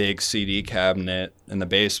a big CD cabinet in the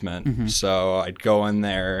basement, so I'd go in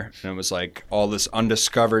there, and it was all this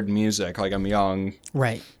undiscovered music. I'm young.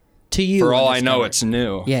 Right. To you. For all I know, undiscovered. it's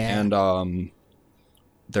new. Yeah. And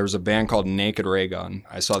there was a band called Naked Ray Gun.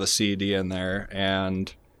 I saw the CD in there,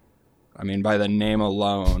 and by the name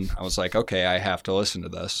alone, I was like, okay, I have to listen to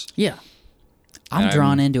this. Yeah. I'm And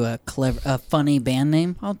drawn into a funny band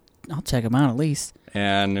name. I'll check them out at least.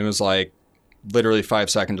 And it was literally 5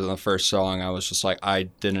 seconds in the first song, I was just I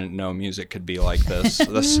didn't know music could be like this.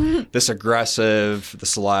 this aggressive,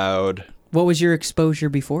 this loud. What was your exposure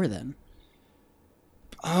before then?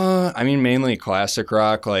 Mainly classic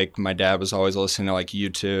rock. My dad was always listening to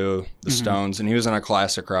U2, the Stones, and he was in a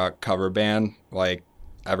classic rock cover band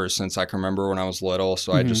ever since I can remember when I was little.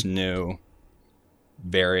 So I just knew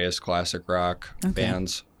various classic rock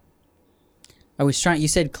bands. I was trying. You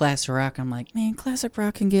said classic rock. I'm like, man, classic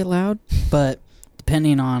rock can get loud, but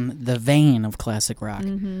depending on the vein of classic rock,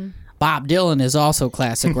 Bob Dylan is also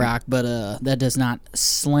classic rock, but that does not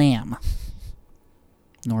slam.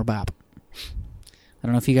 Nor Bob. I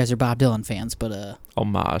don't know if you guys are Bob Dylan fans, but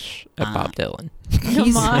Homage at Bob Dylan.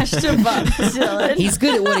 Homage to Bob Dylan. he's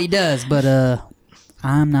good at what he does, but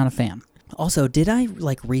I'm not a fan. Also, did I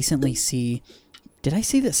recently see? Did I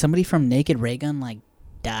see that somebody from Naked Ray Gun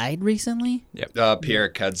died recently? Pierre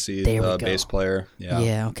Kedzie, There we the go. bass player. Yeah.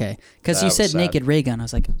 Yeah, okay. Because That you was said sad. Naked Ray Gun. I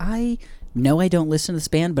was like, I know I don't listen to this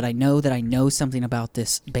band, but I know that I know something about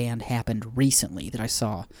this band happened recently that I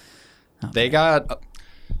saw. They got,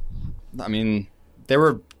 they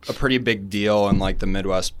were a pretty big deal in the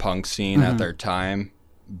Midwest punk scene at their time,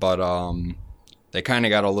 but they kind of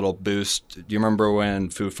got a little boost. Do you remember when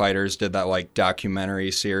Foo Fighters did that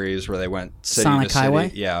documentary series where they went city Sonic to city?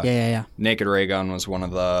 Highway? Yeah. Yeah. Naked Ray Gun was one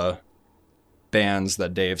of the bands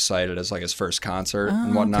that Dave cited as his first concert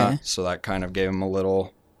and Oh, whatnot. okay. So that kind of gave him a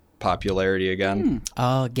little popularity again.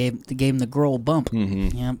 Oh, gave him the Grohl bump.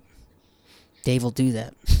 Mm-hmm. Yep. Dave will do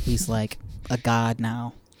that. He's like a god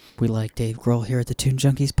now. We like Dave Grohl here at the Toon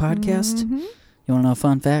Junkies podcast. You want to know a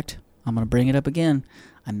fun fact? I'm going to bring it up again.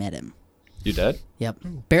 I met him. You did? Yep.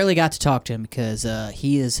 Barely got to talk to him because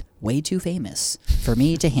he is way too famous for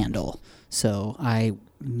me to handle. So I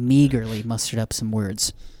meagerly mustered up some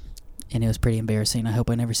words. And it was pretty embarrassing. I hope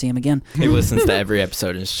I never see him again. He listens to every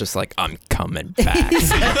episode and it's just like, I'm coming back.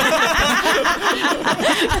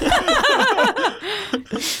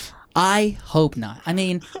 I hope not. I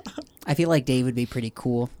mean, I feel like Dave would be pretty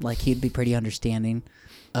cool. Like, he'd be pretty understanding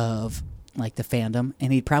of, like, the fandom.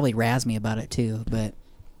 And he'd probably razz me about it, too. But,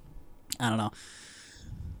 I don't know.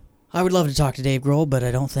 I would love to talk to Dave Grohl, but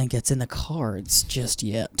I don't think it's in the cards just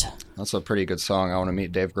yet. That's a pretty good song. I want to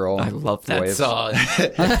meet Dave Grohl. I love that Waves. song.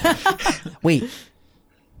 Wait.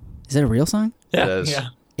 Is it a real song? Yeah. It is. Yeah.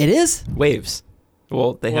 It is? Waves.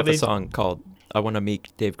 Well, they have they- a song called I Want to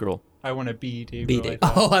Meet Dave Grohl. I want to be Dave. Be Grohl, Dave. I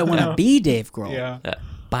thought. Oh, I want to be Dave Grohl. Yeah. Yeah.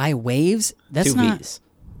 By Waves? That's 2 not... V's.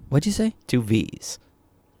 What'd you say? 2 V's.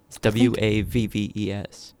 It's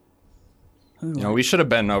WAVVES. Who do You I- know, we should have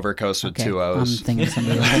been Overcoast with Okay, 2 I'm O's. thinking of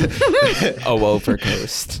somebody else. Oh,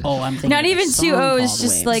 Overcoast. Oh, I'm thinking Not of a even song 2 O's, called just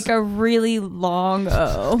Waves. like a really long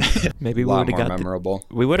O. Maybe A we lot would have more got memorable.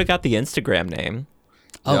 we would have got the Instagram name.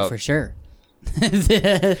 Oh, Yep. for sure. That's a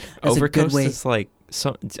good Overcoast way. is like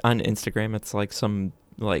so on Instagram. It's like some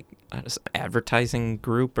like advertising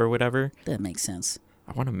group or whatever. That makes sense.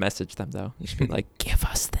 I want to message them though. You should be like, give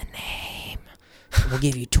us the name. We'll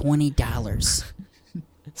give you $20.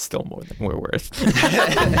 It's still more than we're worth.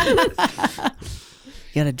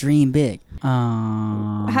 You gotta dream big.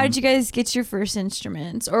 How did you guys get your first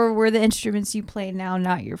instruments? Or were the instruments you play now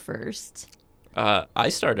not your first? I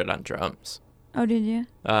started on drums. Oh, did you?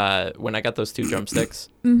 When I got those 2 drumsticks.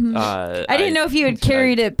 I didn't know if you had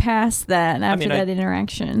carried it past that after mean, that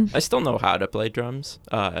interaction. I still know how to play drums.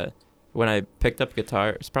 When I picked up guitar,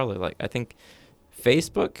 it's probably like I think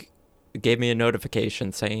Facebook gave me a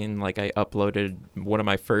notification saying like I uploaded one of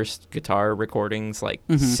my first guitar recordings like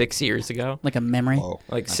 6 years ago. Like a memory? Whoa.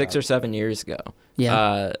 Like 6 or 7 years ago.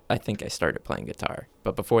 Yeah. I think I started playing guitar.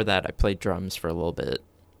 But before that, I played drums for a little bit.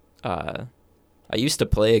 I used to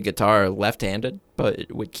play a guitar left-handed,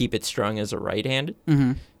 but would keep it strung as a right-handed.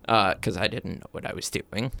 Mm-hmm. Because I didn't know what I was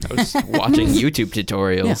doing. I was watching YouTube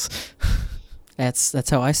tutorials. That's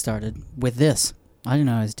how I started with this. I didn't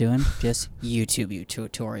know what I was doing. Just YouTube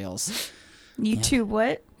tutorials. YouTube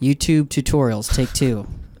what? YouTube tutorials, take 2.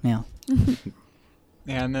 Yeah.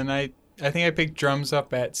 Yeah, and then I think I picked drums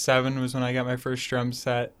up at 7 was when I got my first drum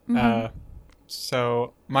set.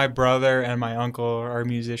 So my brother and my uncle are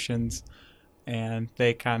musicians, and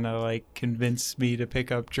they kind of like convinced me to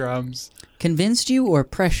pick up drums. Convinced you or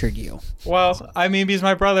pressured you? Well, I mean, because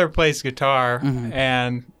my brother plays guitar, Mhm.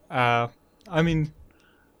 and I mean,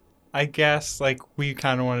 I guess like we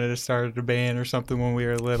kind of wanted to start a band or something when we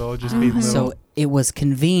were little, just be little. So it was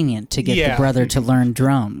convenient to get the Yeah. brother to learn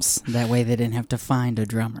drums. That way they didn't have to find a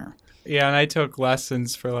drummer. Yeah, and I took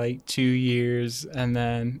lessons for like 2 years, and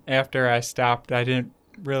then after I stopped, I didn't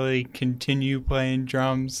really continue playing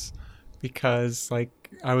drums because like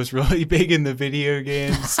I was really big in the video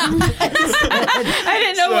games. I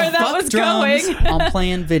didn't know where that Fuck was drums, going. I'm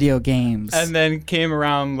playing video games. And then came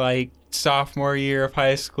around like sophomore year of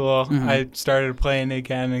high school, I started playing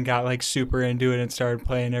again and got like super into it and started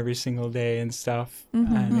playing every single day and stuff.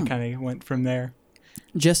 And it kind of went from there.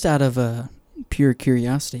 Just out of pure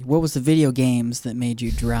curiosity, what was the video games that made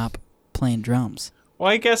you drop playing drums? Well,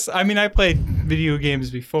 I guess, I mean, I played video games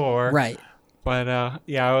before. Right. But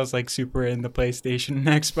yeah, I was like super in the PlayStation and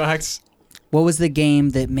Xbox. What was the game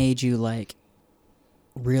that made you like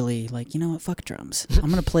really like, you know what, fuck drums.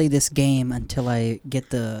 I'm going to play this game until I get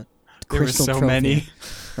the There were crystal so trophy many.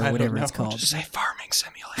 I or don't whatever it's know. called. Just say Farming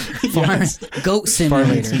Simulator. Farm- Goat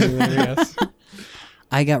Farming Simulator. Simulator, yes.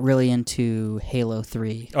 I got really into Halo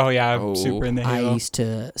 3. Oh yeah, I'm Oh. super in the I Halo. used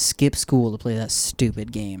to skip school to play that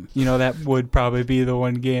stupid game. You know, that would probably be the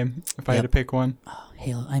one game if I had to Yep. pick one.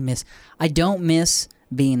 Halo, I don't miss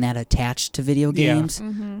being that attached to video Yeah. games,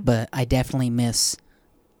 but I definitely miss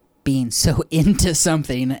being so into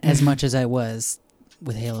something as much as I was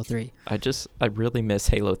with Halo 3. I really miss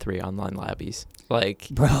Halo 3 online lobbies. Like,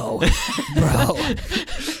 Bro.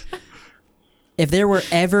 If there were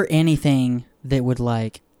ever anything that would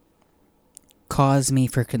like cause me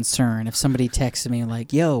for concern, if somebody texted me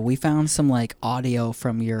like, yo, we found some like audio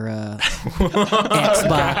from your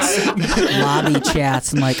Xbox lobby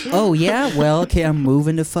chats, I'm like, oh yeah, well, okay, I'm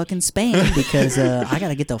moving to fucking Spain because I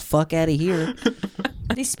gotta get the fuck out of here.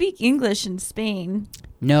 They speak English in Spain.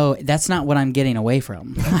 No, that's not what I'm getting away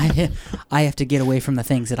from. I have to get away from the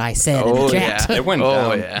things that I said in the chat. It went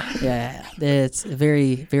down. Yeah, it's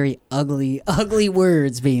very, very ugly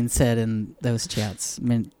words being said in those chats. I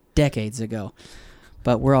mean, decades ago.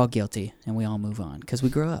 But we're all guilty, and we all move on because we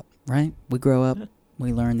grow up, right? We grow up,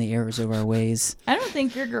 we learn the errors of our ways. I don't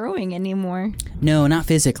think you're growing anymore. No, not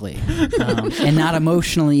physically, and not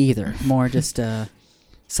emotionally either. More just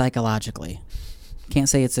psychologically. Can't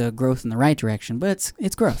say it's a growth in the right direction, but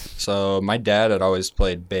it's growth. So my dad had always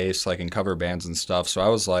played bass, like in cover bands and stuff. So I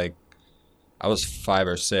was 5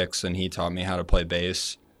 or 6, and he taught me how to play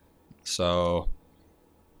bass. So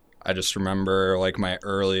I just remember like my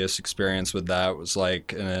earliest experience with that was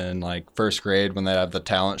like in like first grade when they had the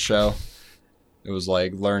talent show. It was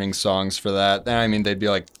like learning songs for that. I mean, they'd be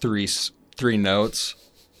like three notes.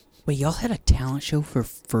 Wait, y'all had a talent show for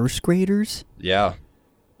first graders? Yeah.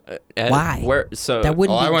 Why? That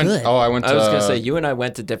wouldn't be good. I went to... I was going to say, you and I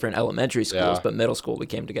went to different elementary schools, Yeah. but middle school we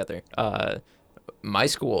came together. My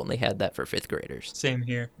school only had that for fifth graders. Same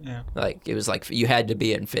here. Yeah. Like, it was like you had to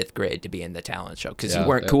be in fifth grade to be in the talent show because Yeah, you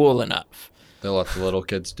weren't cool enough. They let the little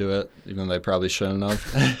kids do it, even though they probably shouldn't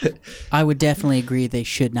have. I would definitely agree they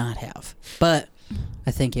should not have. But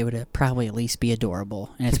I think it would probably at least be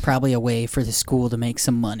adorable. And it's probably a way for the school to make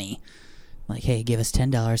some money. Like, hey, give us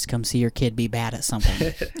 $10 to come see your kid be bad at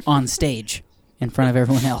something on stage in front of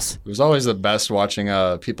everyone else. It was always the best watching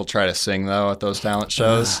people try to sing, though, at those talent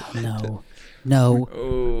shows. No.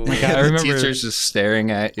 Oh, my God, I The remember- teacher's just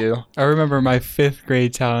staring at you. I remember my 5th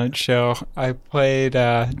grade talent show. I played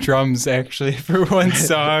drums actually for one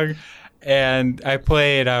song, and I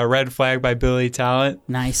played Red Flag by Billy Talent.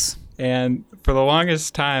 Nice. And for the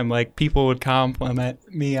longest time, like, people would compliment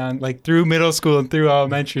me on, like, through middle school and through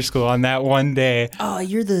elementary school on that one day. Oh,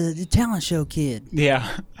 you're the talent show kid. Yeah.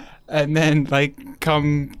 And then, like,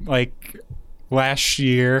 come, like, last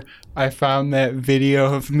year, I found that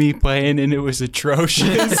video of me playing, and it was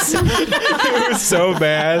atrocious. It was so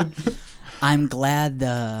bad. I'm glad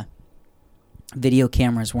the video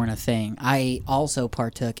cameras weren't a thing. I also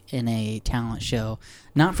partook in a talent show,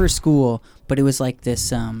 not for school, but it was like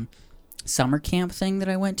this summer camp thing that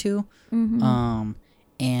I went to.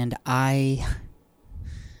 And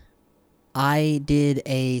I did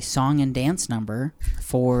a song and dance number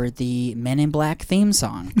for the Men in Black theme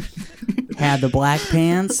song. Had the black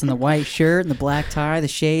pants and the white shirt and the black tie, the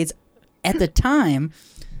shades. At the time,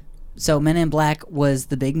 so Men in Black was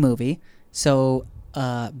the big movie. So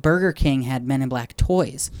Burger King had Men in Black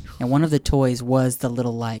toys. And one of the toys was the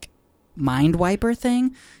little, like, mind wiper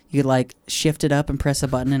thing. You could, like, shift it up and press a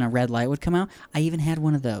button and a red light would come out. I even had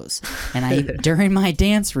one of those. And during my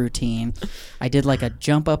dance routine, I did, like, a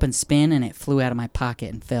jump up and spin, and it flew out of my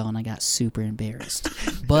pocket and fell, and I got super embarrassed.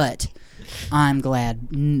 But I'm glad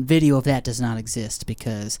video of that does not exist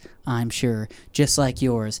because I'm sure, just like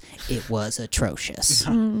yours, it was atrocious.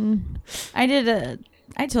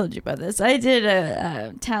 I told you about this. I did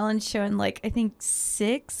a talent show in, like, I think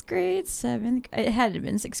 6th grade, 7th. It had to have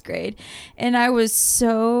been 6th grade, and I was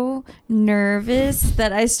so nervous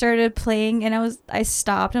that I started playing, and I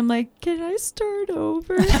stopped. I'm like, can I start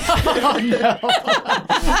over? Oh, no.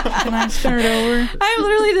 Can I start over? I'm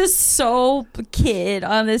literally this sole kid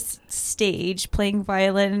on this stage playing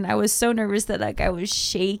violin, and I was so nervous that, like, I was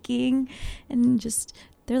shaking, and just.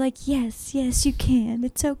 They're like, yes, you can.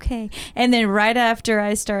 It's okay. And then right after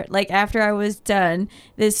after I was done,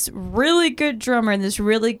 this really good drummer and this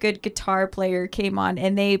really good guitar player came on,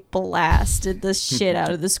 and they blasted the shit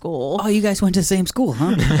out of the school. Oh, you guys went to the same school,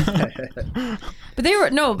 huh? But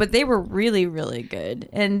they were really, really good.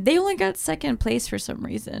 And they only got second place for some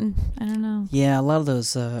reason. I don't know. Yeah, a lot of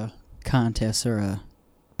those contests are a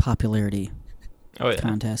popularity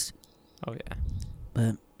contest. Oh, yeah.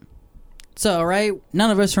 But it's all right. None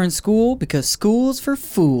of us are in school because school's for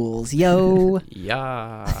fools, yo.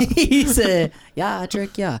 Yeah. He said, yeah,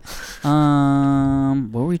 trick, yeah.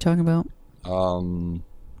 What were we talking about?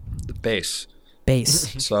 The bass.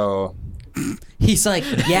 Bass. So He's like,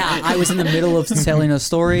 yeah, I was in the middle of telling a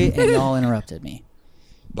story and y'all interrupted me.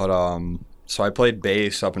 But so I played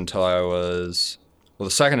bass up until the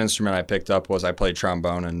second instrument I picked up was I played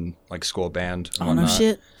trombone in like school band and Oh, no whatnot.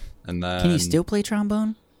 shit. And then Can you still play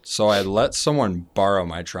trombone? So I let someone borrow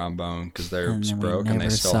my trombone because theirs And then we broke and they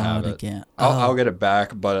never still saw have it it. again. I'll Oh. get it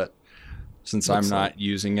back, but since I'm Looks not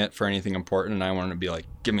using it for anything important, and I want to be like,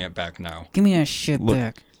 give me it back now. Give me that shit Look-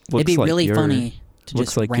 back. It'd looks be like really you're- funny to Looks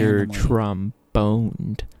just like you're randomly.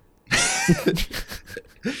 tromboned.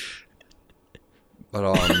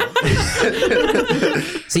 But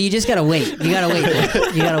So you just gotta wait. You gotta wait.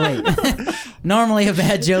 You gotta wait. Normally a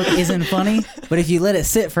bad joke isn't funny, but if you let it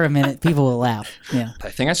sit for a minute, people will laugh. Yeah. I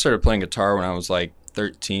think I started playing guitar when I was like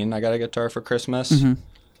 13. I got a guitar for Christmas.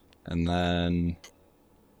 And then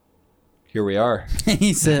here we are.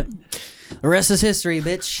 He said, the rest is history,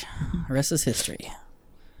 bitch. The rest is history.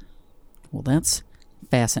 Well, that's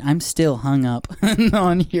fascinating. I'm still hung up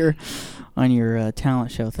on your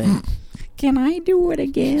talent show thing. Can I do it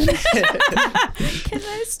again? Can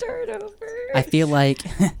I start over? I feel like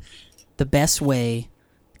the best way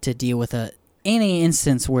to deal with any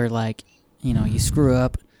instance where, like, you know, you screw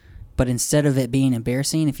up, but instead of it being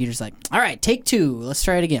embarrassing, if you're just like, all right, take 2, let's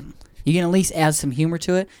try it again. You can at least add some humor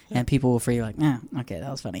to it, and people will feel like, okay, that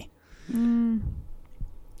was funny.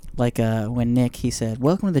 Like when Nick, he said,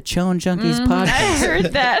 welcome to the Chone Junkies podcast. I heard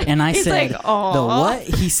that. And I He's said, like, "Aw." the what?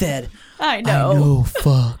 He said, I know. I know,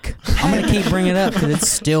 fuck. I'm going to keep bringing it up because it's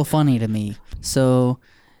still funny to me. So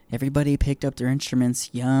everybody picked up their instruments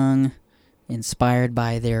young, inspired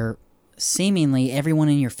by their seemingly everyone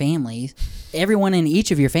in your family. Everyone in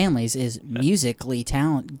each of your families is musically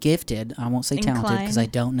gifted. I won't say talented because I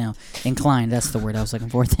don't know. Inclined, that's the word I was looking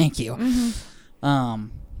for. Thank you.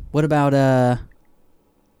 What about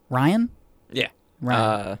Ryan? Yeah.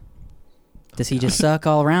 Ryan. Does he just suck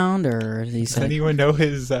all around, or does he Does anyone know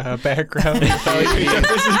his background? How he picked up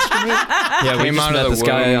his instrument? Yeah, we Came just out met of the this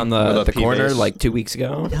guy womb on with the a corner P-bass. like 2 weeks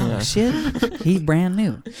ago. Oh, Yeah. shit. He's brand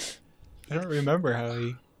new. I don't remember how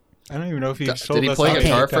he. I don't even know if he Did told he us play how he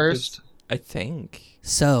guitar picked up his- first? I think.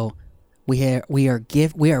 So, we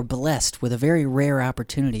are blessed with a very rare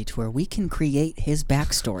opportunity to where we can create his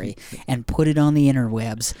backstory and put it on the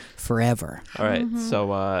interwebs forever. All right.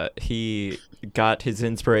 So he got his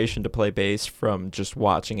inspiration to play bass from just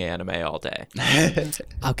watching anime all day.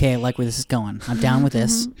 Okay, I like where this is going. I'm down with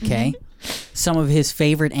this. Okay. Some of his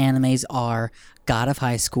favorite animes are God of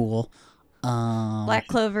High School, Black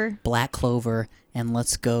Clover. Black Clover, and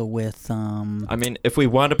let's go with I mean, if we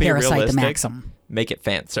want to be Parasite the realistic, Maxim. make it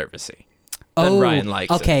fan servicey. Then Ryan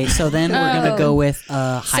likes okay, so then we're gonna go with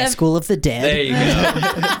High School of the Dead. There you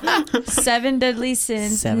go. 7 Deadly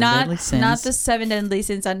Sins. Seven not Deadly Sins. not the 7 Deadly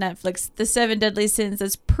Sins on Netflix. The 7 Deadly Sins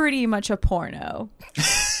is pretty much a porno.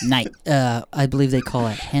 Night. I believe they call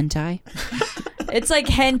it hentai. It's like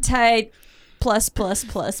hentai plus plus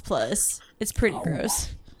plus plus. It's pretty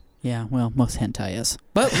gross. Yeah, well, most hentai is.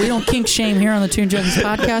 But we don't kink shame here on the Toon Junkies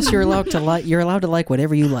podcast. You're allowed to like. You're allowed to like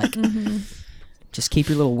whatever you like. Just keep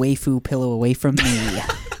your little waifu pillow away from me,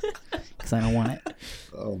 because I don't want it.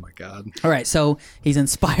 Oh my god. All right, so he's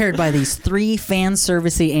inspired by these 3 fan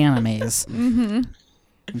servicey animes.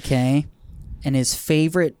 Okay, and his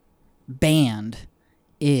favorite band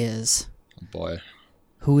is Oh boy.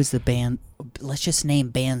 who is the band? Let's just name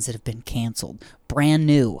bands that have been canceled. Brand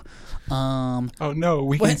new. Oh no,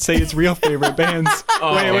 we can say his real favorite bands.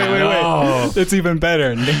 Wait. no. It's even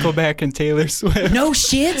better. Nickelback and Taylor Swift. No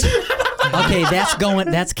shit. Okay,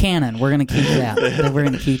 that's canon. We're gonna keep that. We're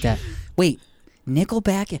gonna keep that. Wait,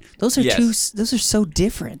 Nickelback. Those are Yes. Those are so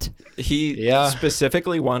different. He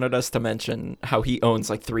specifically wanted us to mention how he owns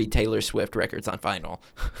like 3 Taylor Swift records on vinyl.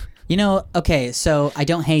 You know. Okay, so I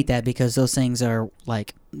don't hate that because those things are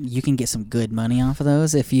like you can get some good money off of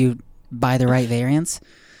those if you buy the right variants.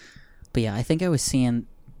 But yeah, I think I was seeing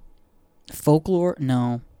Folklore.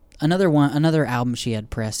 No. Another album she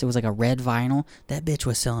had pressed. It was like a red vinyl. That bitch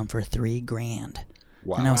was selling for $3,000.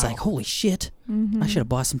 Wow. And I was like, holy shit. I should have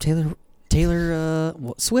bought some Taylor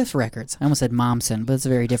Swift records. I almost said Momsen, but it's a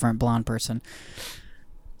very different blonde person.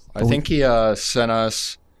 I think he sent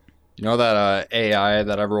us, you know, that AI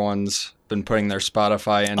that everyone's been putting their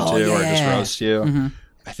Spotify into or just roast you.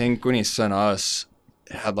 I think when he sent us,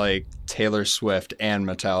 it had like Taylor Swift and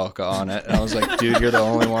Metallica on it. And I was like, dude, you're the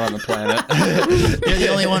only one on the planet. You're the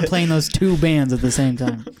only one playing those 2 bands at the same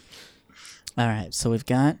time. All right, so we've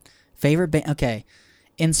got favorite band. Okay.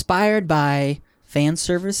 Inspired by fan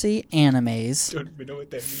servicey animes. Don't even know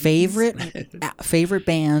what that means. Favorite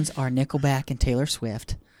bands are Nickelback and Taylor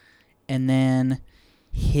Swift. And then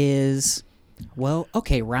his... Well,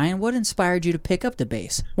 okay, Ryan, what inspired you to pick up the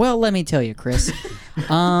bass? Well, let me tell you, Chris.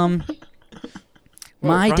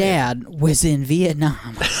 My Ryan. dad was in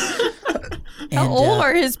Vietnam. How old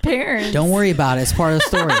are his parents? Don't worry about it. It's part of the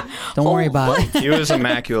story. Don't worry about it. He was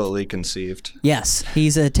immaculately conceived. Yes,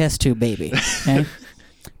 he's a test tube baby. Okay?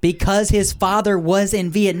 Because his father was in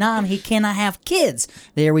Vietnam, he cannot have kids.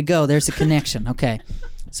 There we go. There's a connection. Okay,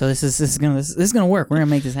 so this is gonna work. We're gonna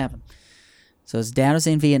make this happen. So his dad was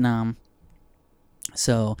in Vietnam.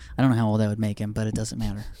 So I don't know how old that would make him, but it doesn't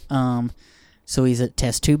matter. So he's a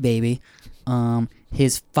test tube baby.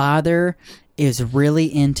 His father is really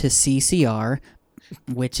into CCR,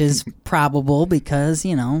 which is probable because,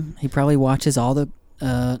 you know, he probably watches all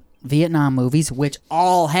the Vietnam movies, which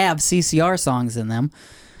all have CCR songs in them.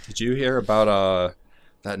 Did you hear about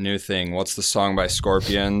that new thing? What's the song by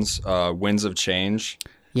Scorpions? Winds of Change?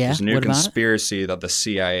 Yeah, There's a new what about it? conspiracy that the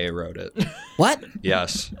CIA wrote it. What?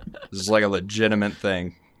 Yes. This is like a legitimate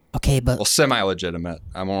thing. Okay, but Well, semi-legitimate.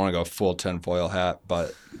 I don't want to go full tinfoil hat,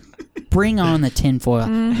 but bring on the tinfoil.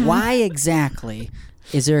 Why exactly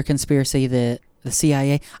is there a conspiracy that the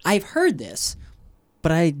CIA... I've heard this,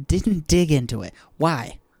 but I didn't dig into it.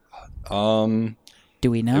 Why? Do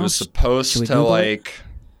we know? it was supposed Should we to Google it? like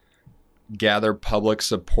gather public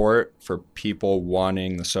support for people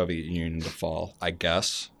wanting the Soviet Union to fall, I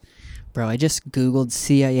guess. Bro, I just Googled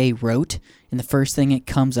CIA wrote, and the first thing it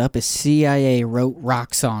comes up is CIA wrote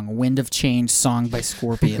rock song, Wind of Change song by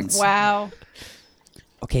Scorpions. Wow.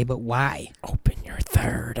 Okay, but why? Open your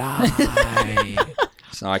third eye.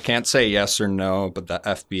 So I can't say yes or no, but the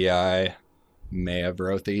FBI may have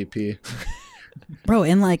wrote the EP. Bro,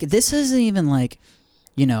 and like, this isn't even like,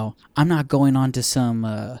 you know, I'm not going on to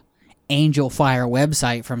some Angel Fire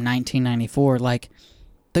website from 1994. Like,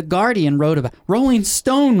 The Guardian wrote about, Rolling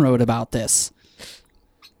Stone wrote about this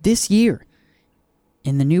year.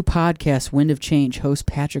 In the new podcast, Wind of Change, host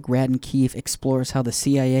Patrick Radden Keefe explores how the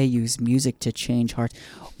CIA used music to change hearts.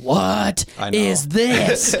 What I know. is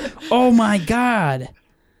this? Oh my God.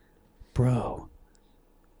 Bro.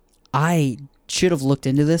 I should have looked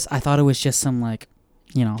into this. I thought it was just some, like,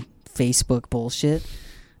 you know, Facebook bullshit.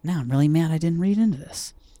 Now I'm really mad I didn't read into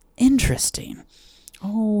this. Interesting.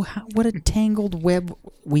 Oh, what a tangled web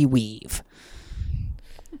we weave.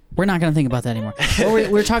 We're not going to think about that anymore.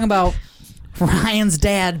 We're talking about Ryan's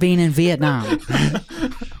dad being in Vietnam.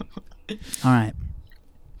 All right.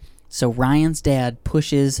 So Ryan's dad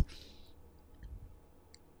pushes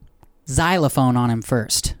xylophone on him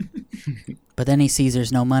first. But then he sees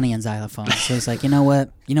there's no money in xylophone. So he's like, you know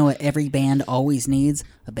what? Every band always needs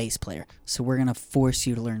a bass player. So we're going to force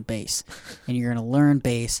you to learn bass. And you're going to learn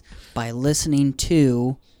bass by listening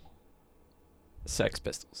to... Sex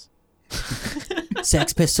Pistols.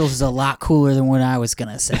 Sex Pistols is a lot cooler than what I was going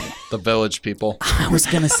to say. The Village People. I was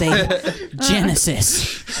going to say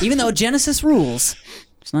Genesis. Even though Genesis rules.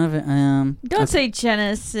 It's not Don't say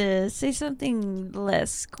Genesis. Say something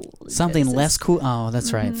less cool. than something Genesis. less cool. Oh,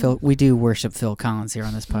 that's right. Phil, we do worship Phil Collins here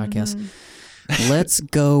on this podcast. Let's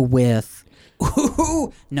go with...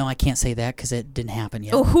 No, I can't say that because it didn't happen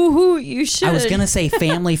yet. Oh, you should. I was going to say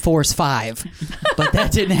Family Force 5, but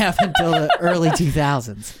that didn't happen until the early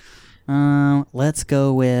 2000s. Let's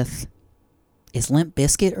go with... Is Limp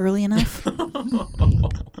Bizkit early enough?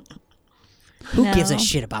 Who No. gives a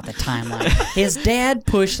shit about the timeline? His dad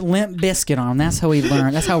pushed Limp Bizkit on him. That's how he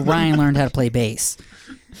learned. That's how Ryan learned how to play bass.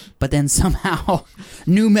 But then somehow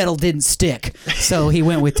new metal didn't stick, so he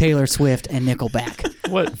went with Taylor Swift and Nickelback.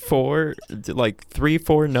 What,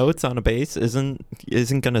 3-4 notes on a bass isn't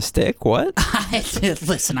gonna stick? What?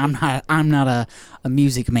 Listen, I'm not a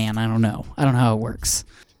music man. I don't know how it works.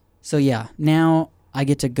 So yeah, now I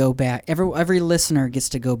get to go back. Every listener gets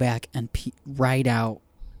to go back and write out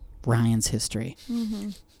Ryan's history.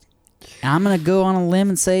 And I'm gonna go on a limb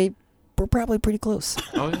and say we're probably pretty close.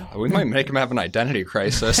 Oh yeah. We might make him have an identity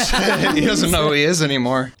crisis. He doesn't know who he is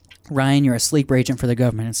anymore. Ryan, you're a sleeper agent for the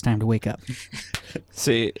government. It's time to wake up.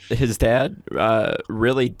 See, his dad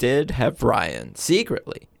really did have Ryan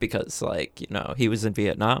secretly because, like, you know, he was in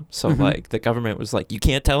Vietnam. So, like, the government was like, you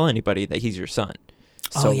can't tell anybody that he's your son.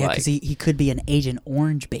 So, Oh yeah, because he could be an Agent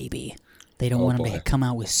Orange baby. They don't want him boy. to come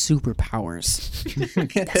out with superpowers.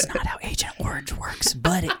 That's not how Agent Orange works,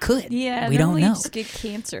 but it could. Yeah, we don't normally you know. just get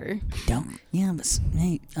cancer. We don't. Yeah, but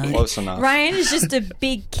hey, Close enough. Ryan is just a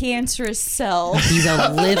big cancerous cell. he's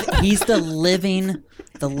the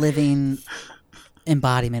living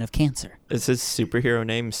embodiment of cancer. is his superhero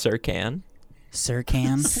name Sir Can? Sir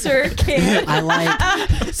Can. Sir Can't. I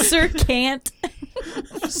like. Sir Can't.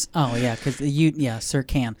 Oh yeah, because Sir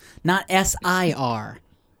Can, not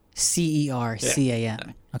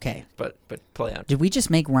SIRCERCAN. Okay. But play on. Did we just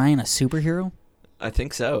make Ryan a superhero? I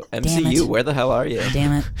think so. Damn MCU, it. where the hell are you?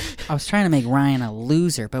 Damn it. I was trying to make Ryan a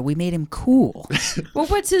loser, but we made him cool. Well,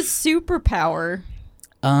 what's his superpower?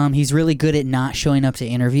 He's really good at not showing up to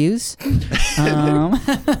interviews.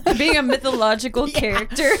 Being a mythological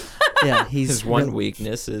character. Yeah, he's His one real-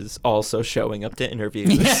 weakness is also showing up to interviews.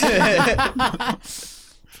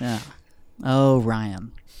 Yeah. Oh,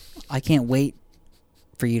 Ryan. I can't wait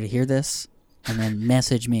for you to hear this and then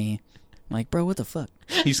message me like, bro, what the fuck?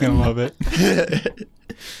 He's gonna love it.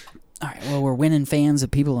 All right, well, we're winning fans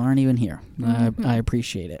of people who aren't even here. I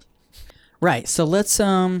appreciate it. Right, so let's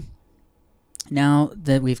Now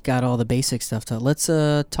that we've got all the basic stuff to, let's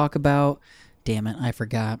talk about. Damn it, I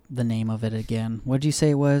forgot the name of it again. What did you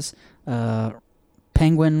say it was?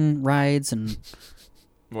 Penguin rides and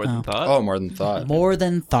More Than Thought? Oh, More Than Thought. More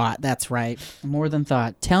Than Thought. That's right. More Than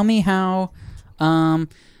Thought. Tell me how,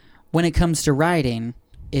 when it comes to writing,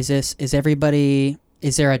 is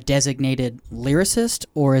there a designated lyricist,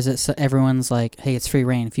 or is it everyone's like, hey, it's free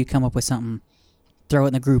reign. If you come up with something, throw it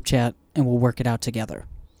in the group chat and we'll work it out together?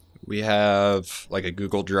 We have like a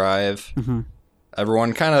Google Drive. Mm-hmm.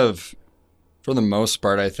 Everyone kind of, for the most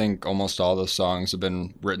part, I think almost all the songs have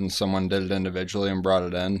been written. Someone did it individually and brought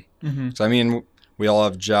it in. Mm-hmm. So, I mean, we all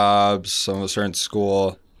have jobs. Some of us are in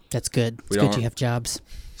school. That's good. It's good you have jobs.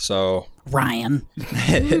 So, Ryan.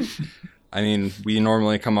 I mean, we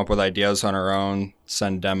normally come up with ideas on our own,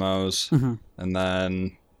 send demos, Mm-hmm. and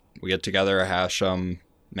then we get together, hash them,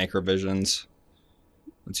 make revisions.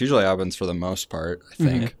 It usually happens for the most part, I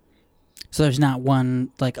think. Mm-hmm. So there's not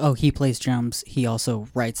one, like, oh, he plays drums, he also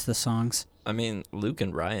writes the songs. I mean, Luke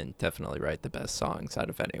and Ryan definitely write the best songs out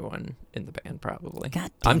of anyone in the band, probably. God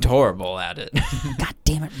damn I'm it. horrible at it. God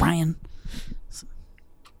damn it, Ryan.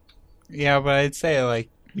 Yeah, but I'd say like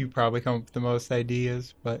you probably come up with the most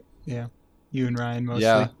ideas, but yeah, you and Ryan mostly.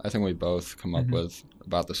 Yeah, I think we both come up with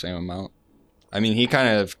about the same amount. I mean, he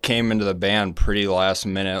kind of came into the band pretty last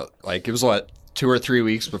minute. Like, it was, 2 or 3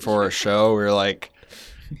 weeks before a show. We were like,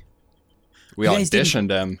 we You guys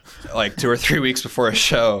auditioned him like 2 or 3 weeks before a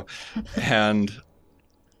show. And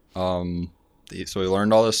so we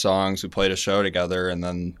learned all the songs. We played a show together. And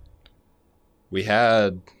then we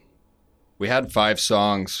had 5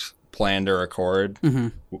 songs planned to record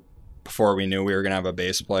Mm-hmm. before we knew we were going to have a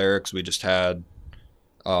bass player, because we just had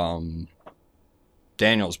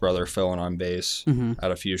Daniel's brother filling on bass Mm-hmm.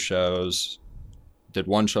 at a few shows. Did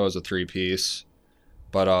one show as a 3-piece.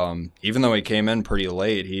 But even though he came in pretty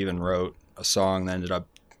late, he even wrote a song that ended up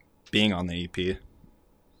being on the EP.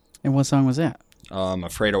 And what song was that?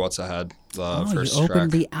 Afraid of What's Ahead, the first you track.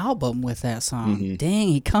 opened the album with that song. Mhm. Dang,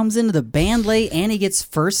 he comes into the band late and he gets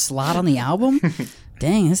first slot on the album?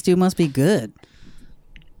 Dang, this dude must be good.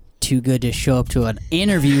 Too good to show up to an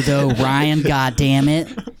interview, though, Ryan. God damn it.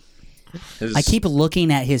 I keep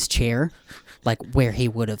looking at his chair, like where he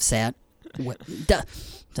would have sat.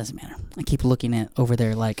 Doesn't matter. I keep looking at over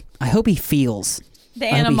there, like, I hope he feels. The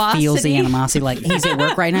I hope animosity. he feels the animosity. Like, he's at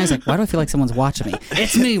work right now. He's like, why do I feel like someone's watching me?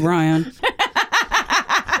 It's me, Ryan.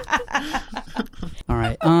 All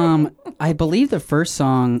right. I believe the first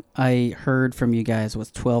song I heard from you guys was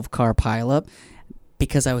 12 Car Pileup,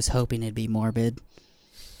 because I was hoping it'd be morbid.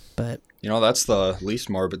 But You know, that's the least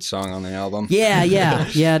morbid song on the album. yeah,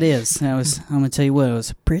 it is. I'm gonna tell you what, I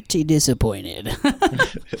was pretty disappointed.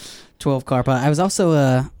 12 Car Pileup. I was also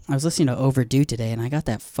I was listening to Overdue today, and I got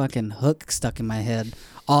that fucking hook stuck in my head.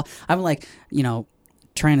 I'm like,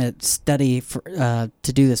 trying to study for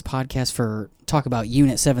to do this podcast for talk about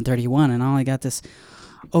Unit 731, and all I got this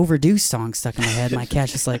Overdue song stuck in my head. My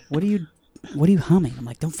cat's just like, what are you humming? I'm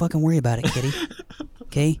like, don't fucking worry about it, kitty.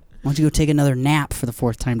 Okay, why don't you go take another nap for the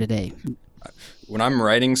 4th time today? When I'm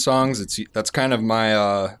writing songs, that's kind of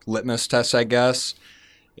my litmus test, I guess.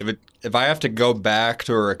 If I have to go back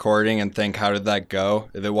to a recording and think, how did that go?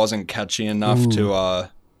 If it wasn't catchy enough To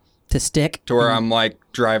stick to where I'm like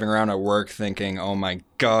driving around at work thinking, oh my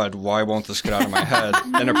God, why won't this get out of my head?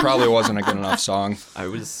 Then it probably wasn't a good enough song. I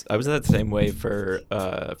was that same way for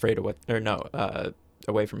Afraid of What, or no,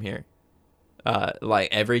 Away From Here. Like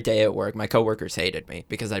every day at work, my coworkers hated me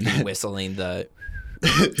because I'd be whistling the.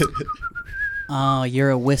 Oh, you're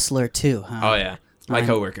a whistler too, huh? Oh yeah, my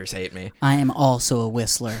coworkers hate me. I am also a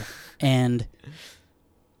whistler, and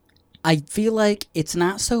I feel like it's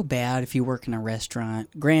not so bad if you work in a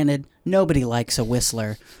restaurant. Granted, nobody likes a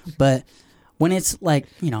whistler, but when it's like,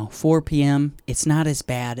 4 p.m., it's not as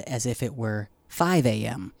bad as if it were 5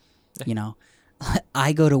 a.m.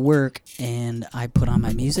 I go to work and I put on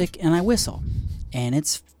my music and I whistle, and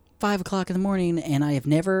it's 5 o'clock in the morning, and I have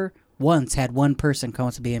never once had one person come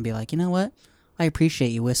up to me and be like, you know what? I appreciate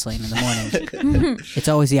you whistling in the morning. It's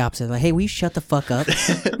always the opposite. Like, hey, will you shut the fuck up?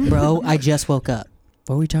 Bro, I just woke up.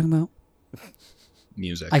 What were we talking about?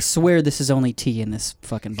 Music. I swear this is only tea in this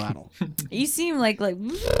fucking bottle. You seem like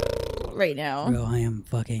right now. Bro, I am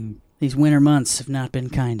fucking... These winter months have not been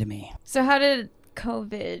kind to me. So how did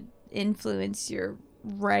COVID influence your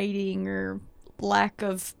writing or lack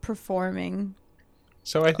of performing?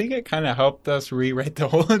 So I think it kind of helped us rewrite the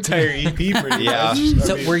whole entire EP pretty Yeah. much.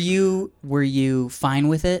 So were you fine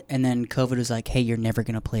with it? And then COVID was like, hey, you're never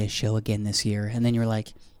going to play a show again this year. And then you were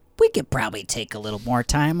like, we could probably take a little more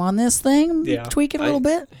time on this thing, Yeah. tweak it a little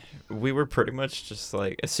bit. We were pretty much just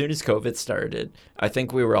like, as soon as COVID started, I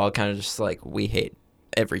think we were all kind of just like, we hate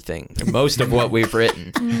everything. Most of what we've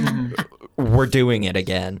written, we're doing it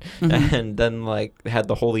again. And then like had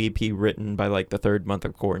the whole EP written by like the 3rd month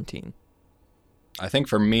of quarantine. I think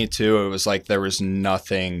for me too, it was like there was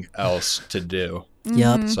nothing else to do.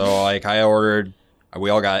 Yep. So like we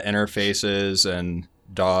all got interfaces and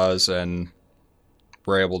DAWs, and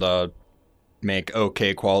we're able to make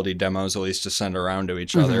okay quality demos, at least to send around to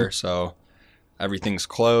each other. So everything's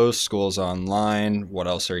closed, school's online. What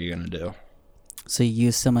else are you going to do? So you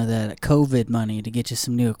used some of that COVID money to get you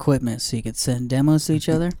some new equipment so you could send demos to each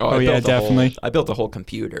other? Oh, yeah, definitely. I built a whole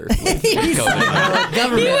computer. Government He went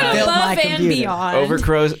built my above and computer. beyond.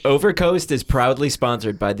 Overcoast is proudly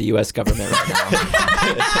sponsored by the U.S. government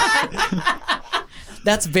right now.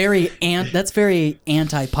 That's very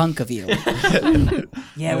anti-punk of you.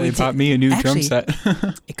 Yeah, They bought me a new drum actually, set.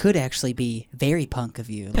 It could actually be very punk of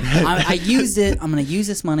you. Like, I used it. I'm going to use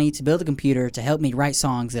this money to build a computer to help me write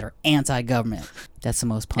songs that are anti-government. That's the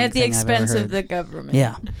most punk At the thing I've ever expense heard. of the government.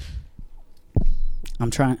 Yeah. I'm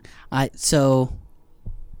trying.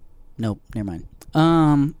 Nope. Never mind.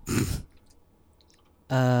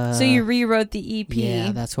 So you rewrote the EP.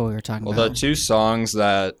 Yeah, that's what we were talking Well, about. the 2 songs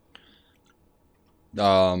that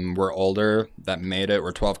were older that made it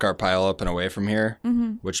were 12 Car Pileup and Away From Here,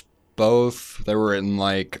 which both, they were in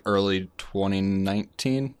like early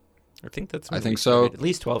 2019. I think that's. I when think we so. started. At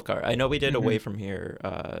least 12 car. I know we did Away From Here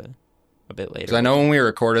a bit later. Because I know when we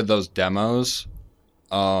recorded those demos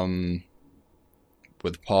with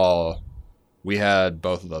Paul, we had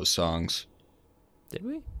both of those songs. Did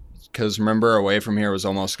we? Because remember, Away From Here was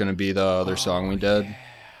almost going to be the other song we did.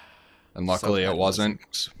 And luckily it wasn't.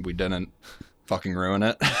 'Cause we didn't fucking ruin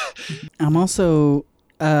it. I'm also.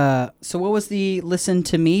 So what was the Listen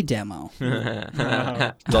to Me demo?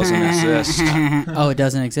 Doesn't exist. Oh, it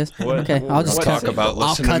doesn't exist? What- Okay, I'll just what cut, is it? about I'll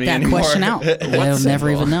Listen to cut Me that anymore. question out. I'll never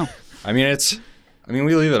even know. I mean,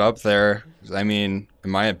 we leave it up there. I mean, in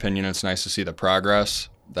my opinion, it's nice to see the progress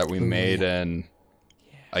that we made in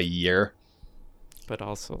a year. But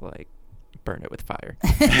also like burn it with fire.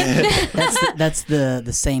 That's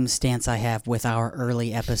the same stance I have with our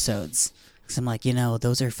early episodes. Because I'm like,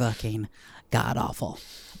 those are fucking god awful.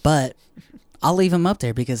 But I'll leave them up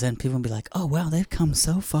there because then people will be like, oh, wow, they've come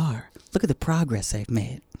so far. Look at the progress they've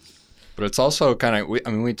made. But it's also kind of,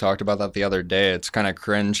 we talked about that the other day. It's kind of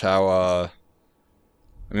cringe how,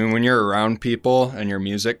 when you're around people and your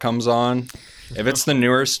music comes on, if it's the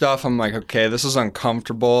newer stuff, I'm like, okay, this is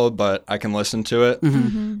uncomfortable, but I can listen to it.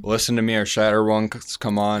 Listen to Me or Shatter One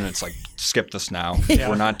come on, and it's like, skip this now.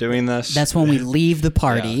 We're not doing this. That's when we leave the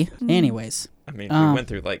party. Anyways. I mean, we went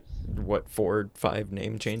through like, 4 or 5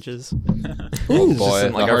 name changes? Oh boy,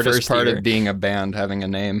 in, like, the our hardest first part year. of being a band, having a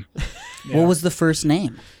name. What was the first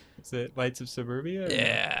name? Is it Lights of Suburbia?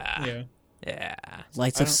 Yeah. Yeah. Yeah.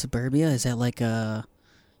 Lights of Suburbia? Is that like a...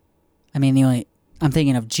 I'm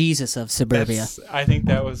thinking of Jesus of Suburbia. I think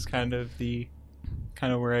that was kind of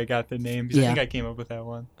where I got the name. Because I think I came up with that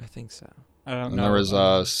one. I think so. I don't And know. there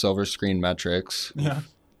was Silver Screen Metrics. Yeah.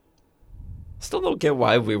 Still don't get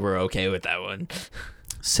why we were okay with that one.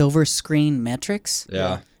 Silver Screen Metrics?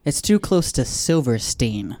 Yeah. It's too close to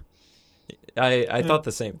Silverstein. I thought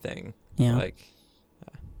the same thing. Yeah. Like,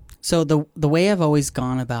 So the way I've always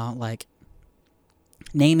gone about like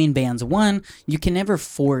naming bands, one, you can never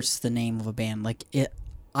force the name of a band.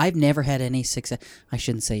 I've never had any success. I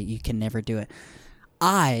shouldn't say you can never do it.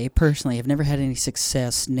 I personally have never had any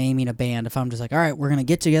success naming a band. If I'm just like, all right, we're gonna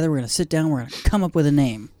get together, we're gonna sit down, we're gonna come up with a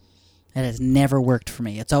name. That has never worked for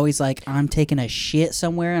me. It's always like I'm taking a shit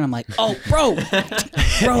somewhere and I'm like, oh, bro,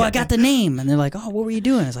 I got the name. And they're like, oh, what were you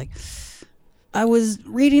doing? It's like, I was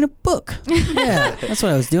reading a book. Yeah, that's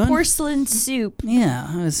what I was doing. Porcelain Soup. Yeah,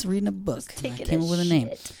 I was reading a book. And I Taking came a up with a name.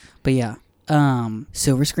 shit. But yeah,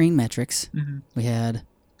 Silver Screen Metrics. We had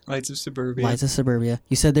Lights of Suburbia. Lights of Suburbia.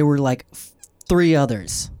 You said there were like 3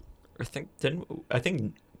 others. I think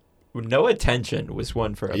No Attention was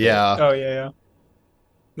one for a bit. Yeah. Oh, yeah.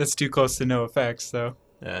 That's too close to No Effects, though.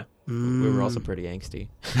 Yeah. We were also pretty angsty.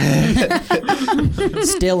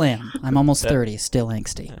 Still am. I'm almost 30. Still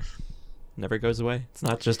angsty. Never goes away. It's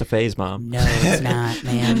not just a phase, Mom. No, it's not,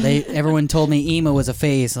 man. Everyone told me emo was a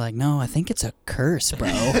phase. Like, no, I think it's a curse, bro.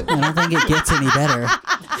 I don't think it gets any better.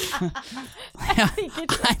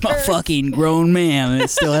 I'm a fucking grown man, and it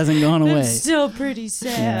still hasn't gone away. It's still pretty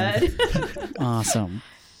sad. Awesome.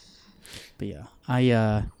 But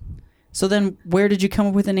yeah, so then where did you come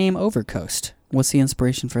up with the name Overcoast? What's the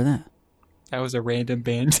inspiration for that? That was a random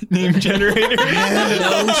band name generator.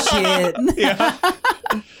 No shit.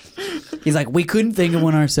 He's like, we couldn't think of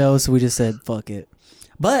one ourselves, so we just said, fuck it.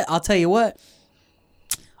 But I'll tell you what,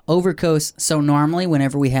 Overcoast, so normally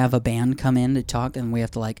whenever we have a band come in to talk and we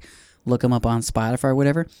have to like look them up on Spotify or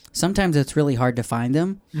whatever, sometimes it's really hard to find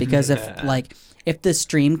them because if the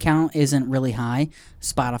stream count isn't really high,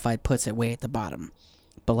 Spotify puts it way at the bottom.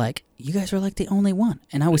 But like, you guys are like the only one,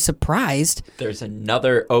 and I was surprised. There's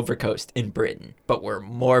another Overcoast in Britain, but we're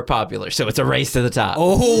more popular, so it's a race to the top.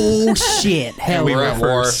 Oh shit! Hell, we were were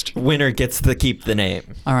first. Winner gets to keep the name.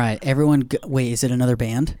 All right, everyone. Wait, is it another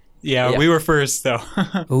band? Yeah, Yeah. we were first though.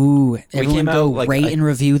 Ooh, everyone came go out, like, rate and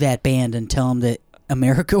review that band and tell them that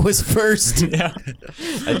America was first. Yeah.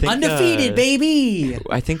 I think, Undefeated, baby.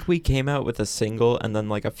 I think we came out with a single, and then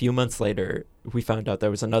like a few months later, we found out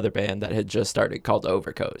there was another band that had just started called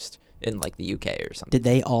Overcoast in like the UK or something. Did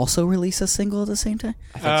they also release a single at the same time?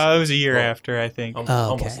 I think so. It was a year Well, after, I think.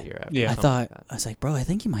 Almost okay. a year after. Yeah. I something thought like that. I was like, bro, I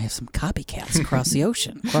think you might have some copycats across the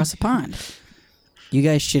ocean, across the pond. You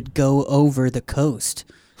guys should go over the coast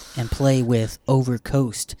and play with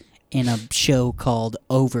Overcoast in a show called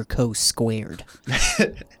Overcoast Squared.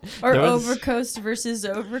 Or There was- Overcoast versus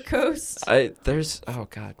Overcoast. There's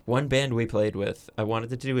one band we played with. I wanted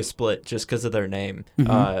to do a split just because of their name.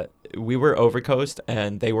 Mm-hmm. We were Overcoast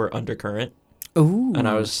and they were Undercurrent, Ooh, and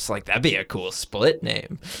I was just like, that'd be a cool split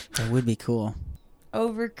name. that would be cool.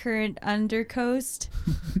 Overcurrent Undercoast.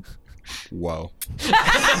 Whoa.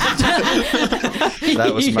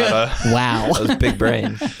 That was meta. Wow. That was big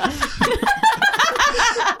brain.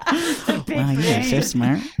 Wow, you guys are so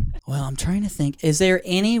smart. Well, I'm trying to think. Is there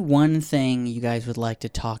any one thing you guys would like to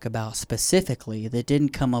talk about specifically that didn't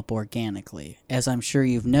come up organically? As I'm sure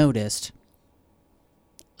you've noticed,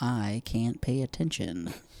 I can't pay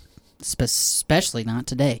attention. Especially not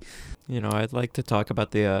today. You know, I'd like to talk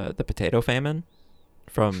about the potato famine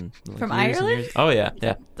from like, From years and Ireland? years- Oh yeah,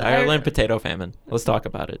 yeah. The Ireland potato famine. Let's talk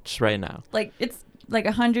about it just right now. Like it's like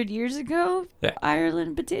 100 years ago. Yeah.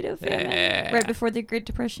 Ireland potato famine. Yeah. Right before the Great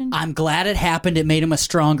Depression. I'm glad it happened. It made him a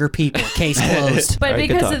stronger people. Case closed. But Alright,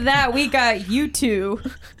 good because talk. of that, we got you two.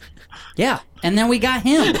 Yeah. And then we got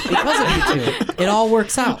him because of you two. It all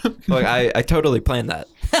works out. Look, I totally planned that.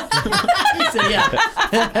 So, yeah.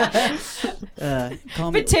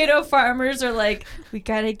 Call me. Potato farmers are like, we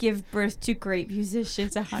gotta give birth to great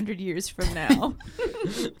musicians 100 years from now.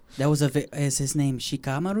 That was is his name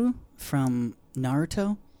Shikamaru from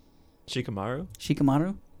Naruto? Shikamaru.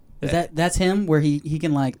 Shikamaru? Is Yeah. that's him where he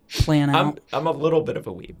can like plan out? I'm a little bit of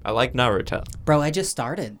a weeb. I like Naruto. Bro, I just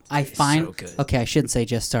started. I It's find so good. Okay, I shouldn't say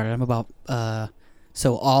just started. I'm about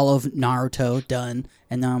so all of Naruto done,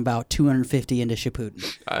 and now I'm about 250 into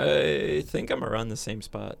Shippuden. I think I'm around the same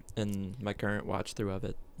spot in my current watch through of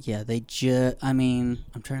it. Yeah, they I mean,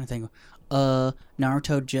 I'm trying to think.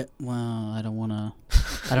 Naruto well, I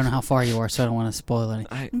don't know how far you are, so I don't want to spoil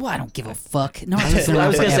anything. Well, I don't give a fuck. Naruto's been I around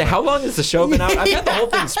was gonna say, forever. how long has the show been out? I've got the whole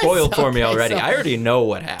thing spoiled for me Okay, already. so- I already know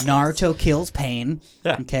what happened. Naruto kills Pain.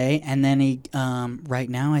 Yeah. Okay, and then he right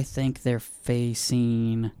now I think they're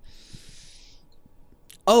facing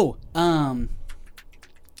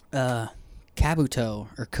Kabuto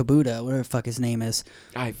or Kabuto, whatever the fuck his name is.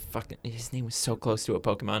 His name was so close to a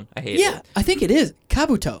Pokemon. I hate Yeah, it. I think it is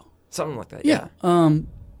Kabuto. Something like that. Yeah. Yeah.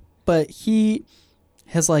 But he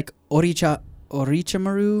has like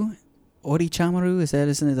Orichamaru. Is that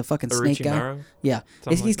isn't it the fucking snake guy? Orochimaru? Yeah.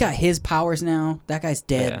 Something He's like got that. his powers now. That guy's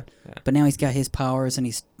dead. Yeah. But now he's got his powers and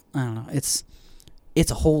he's I don't know. It's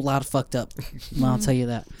a whole lot of fucked up. Well, I'll tell you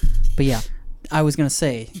that. But yeah, I was gonna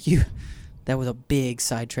say that was a big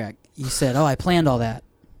sidetrack. You said, "Oh, I planned all that,"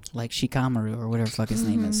 like Shikamaru or whatever the fuck his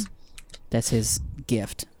name is. That's his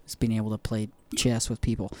gift. Is being able to play chess with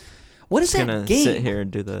people. What is Just that gonna game? sit here and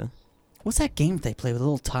do the What's that game they play with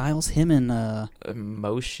little tiles? Him and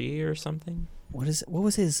Moshi or something. what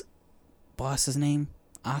was his boss's name?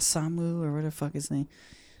 Asamu or whatever the fuck his name?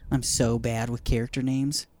 I'm so bad with character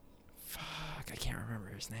names. Fuck, I can't remember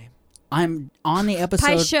his name. I'm on the episode.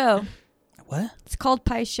 Pie Show. What? It's called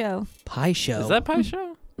Pie Show. Pie Show. Is that Pie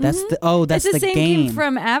Show? That's Mhm. that's it's the the same game.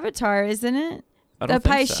 from Avatar, isn't it? I The don't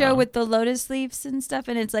think Pie so. Show with the lotus leaves and stuff,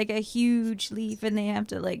 and it's like a huge leaf, and they have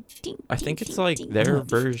to like. Ding, I ding, think it's ding, like ding, their ding.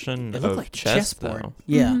 version It looked of like chess, chessboard. though.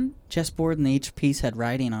 Yeah, Mhm. chessboard, and each piece had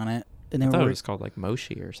writing on it, and they I thought it were. was called like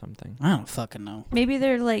Moshi or something. I don't fucking know. Maybe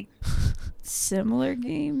they're like similar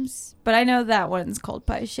games, but I know that one's called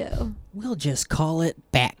Pie Show. We'll just call it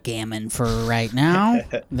backgammon for right now.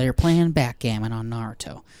 They're playing backgammon on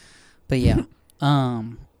Naruto, but yeah.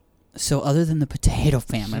 So other than the potato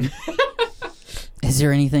famine, is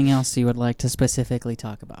there anything else you would like to specifically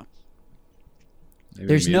talk about? Maybe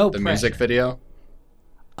There's no the music video.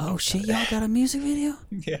 Oh shit, y'all got a music video?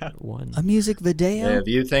 Yeah. One. A music video? Yeah, if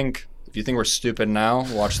you think we're stupid now,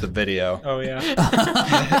 watch the video. Oh yeah.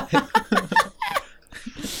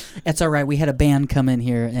 That's all right. We had a band come in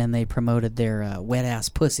here and they promoted their Wet Ass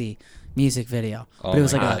Pussy music video. Oh But it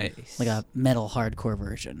was my like a metal hardcore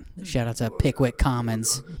version. Shout out to Pickwick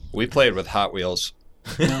Commons. We played with Hot Wheels.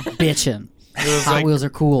 Bitchin'. It was Hot like, Wheels are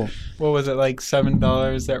cool. what was it, like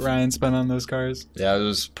 $7 that Ryan spent on those cars? Yeah, it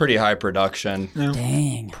was pretty high production.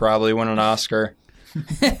 Dang. Probably win an Oscar.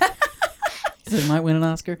 So it might win an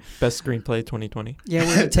Oscar. Best screenplay 2020. Yeah,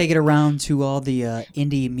 we're gonna take it around to all the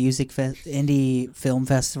indie film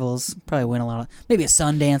festivals. Probably win a lot of, maybe a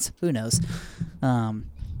Sundance. Who knows?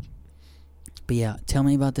 But yeah, tell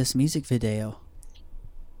me about this music video.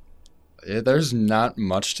 There's not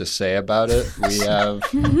much to say about it.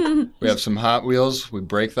 We have some Hot Wheels. We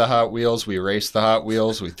break the Hot Wheels. We race the Hot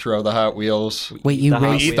Wheels. We throw the Hot Wheels. Wait, you The Hot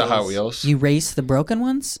race We eat the Hot Wheels. you race the broken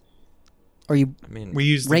ones, or you? I mean, We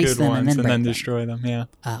used the Race good them and ones then and then break them. destroy them. Yeah.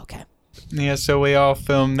 Oh, okay. Yeah. So we all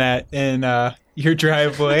filmed that in your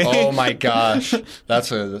driveway. Oh my gosh,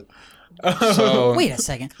 that's a. So Wait a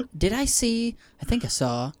second. Did I see? I think I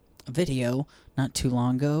saw a video not too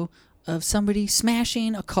long ago of somebody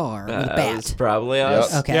smashing a car with a that was bat. probably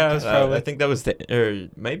us. Okay. Yeah, it was probably. I think that was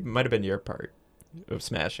might have been your part of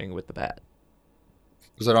smashing with the bat.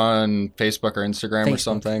 was it on Facebook or Instagram or Facebook.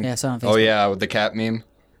 something? Yeah, I saw it on Oh Facebook. yeah, with the cat meme.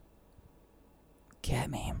 Cat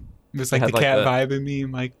meme. It was like Had the like cat the- vibe in me,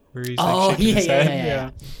 like where he's Oh, like shaking his yeah, head. yeah.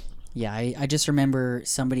 Yeah, I just remember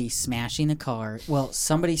somebody smashing a car. Well,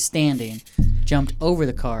 somebody standing jumped over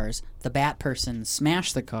the cars. The bat person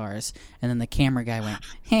smashed the cars, and then the camera guy went,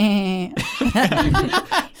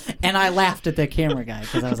 and I laughed at the camera guy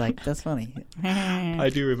because I was like, "That's funny." I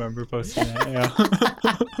do remember posting that.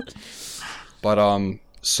 Yeah. But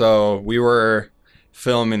so we were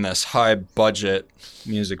filming this high budget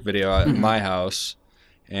music video at my house,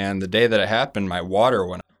 and the day that it happened, my water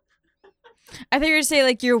went. I thought you were gonna say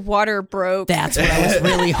like your water broke. That's what I was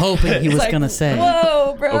really hoping he was like, gonna say.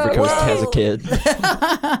 Whoa, bro! Overcoast whoa. has a kid.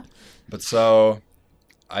 But so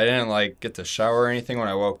I didn't like get to shower or anything when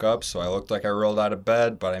I woke up, so I looked like I rolled out of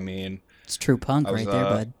bed. But I mean, It's true punk I was, right there,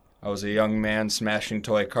 bud. I was a young man smashing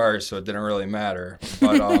toy cars, so it didn't really matter.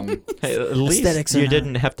 But Hey, at least Aesthetics are you not-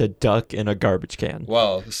 didn't have to duck in a garbage can.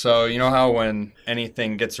 well, so you know how when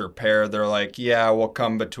anything gets repaired, they're like, "Yeah, we'll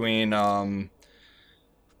come between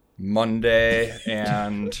Monday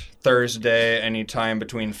and Thursday, anytime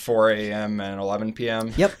between 4 a.m. and 11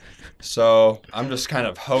 p.m." Yep. So I'm just kind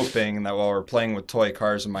of hoping that while we're playing with toy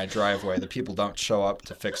cars in my driveway, the people don't show up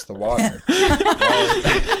to fix the water.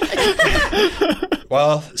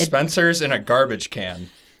 Well, Spencer's in a garbage can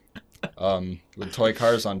with toy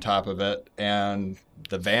cars on top of it, and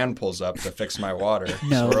the van pulls up to fix my water.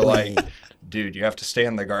 No so we're way. like, dude, you have to stay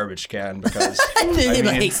in the garbage can because They're like,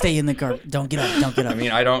 mean- hey, stay in the car. Don't get up. Don't get up. I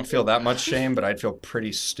mean, I don't feel that much shame, but I'd feel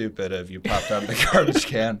pretty stupid if you popped out of the garbage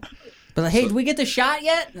can. But like, hey, did we get the shot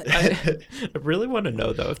yet? I really want to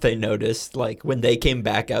know, though, if they noticed, like, when they came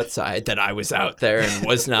back outside that I was out there and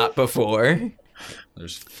was not before.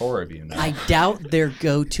 There's 4 of you now. I doubt their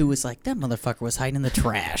go-to was like, that motherfucker was hiding in the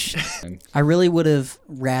trash. I really would have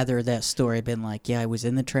rather that story been like, yeah, I was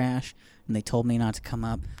in the trash and they told me not to come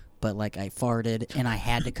up, but like I farted and I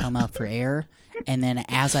had to come up for air. And then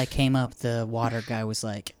as I came up, the water guy was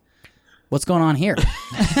like, what's going on here?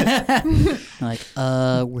 Like,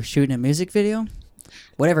 we're shooting a music video?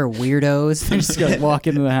 Whatever, weirdos. They're just going to walk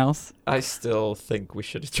into the house. I still think we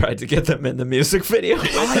should have tried to get them in the music video.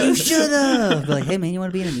 Oh, you should have. Like, hey, man, you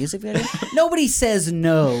want to be in a music video? Nobody says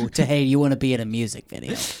no to, hey, you want to be in a music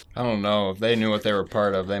video. I don't know. If they knew what they were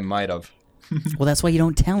part of, they might have. Well, that's why you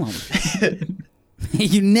don't tell them.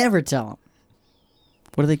 You never tell them.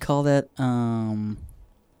 What do they call that?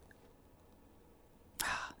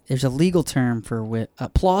 There's a legal term for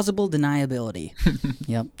plausible deniability.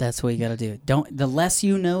 Yep, that's what you got to do. The less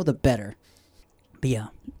you know, the better. But yeah,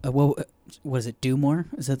 what is it? Do more?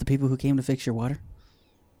 Is that the people who came to fix your water?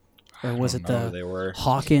 Or was it No, the they were.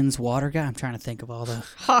 Hawkins water guy? I'm trying to think of all the.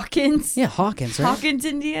 Hawkins. Yeah, Hawkins, right? Hawkins,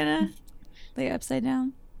 Indiana. Like upside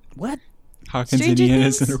down. What? Hawkins, Stranger Indiana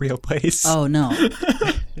Things? isn't a real place. Oh no,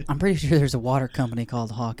 I'm pretty sure there's a water company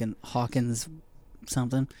called Hawkins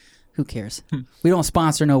something. Who cares? We don't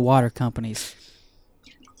sponsor no water companies.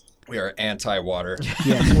 We are anti-water.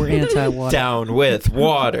 Yeah, we're anti-water. Down with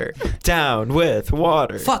water. Down with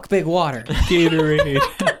water. Fuck big water. Gatorade.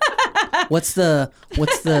 What's the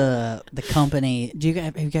company?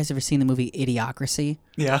 Have you guys ever seen the movie Idiocracy?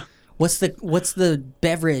 Yeah. What's the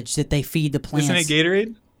beverage that they feed the plants? Isn't it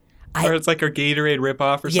Gatorade? Or it's like a Gatorade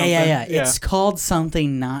ripoff or Yeah, something. yeah. It's called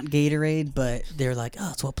something not Gatorade, but they're like,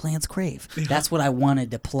 oh, it's what plants crave. That's what I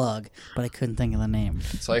wanted to plug, but I couldn't think of the name.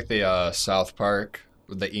 It's like the South Park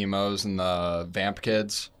with the emos and the vamp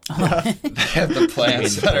kids. Oh. They have the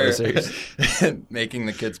plants The that posers. are making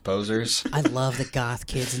the kids posers. I love the goth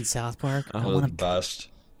kids in South Park. I They're want the to. best.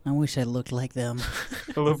 I wish I looked like them.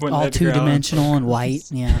 I love when All Edgar Allan- two-dimensional and white.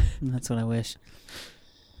 Yeah, that's what I wish.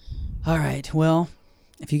 All right, well,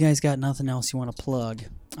 if you guys got nothing else you want to plug,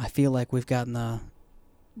 I feel like we've gotten the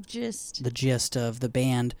gist of the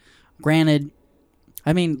band. Granted,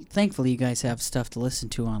 I mean, thankfully you guys have stuff to listen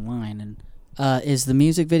to online. And is the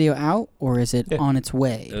music video out or is it on its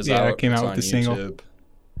way? It was Yeah, it out. came It's out with on the single. YouTube.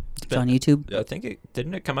 It's on YouTube. Yep. I think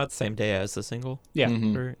didn't it come out the same day as the single? Yeah.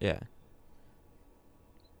 Mhm. Or- yeah.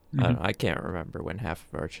 I don't know, I can't remember when half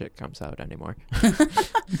of our shit comes out anymore.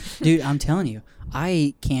 Dude, I'm telling you,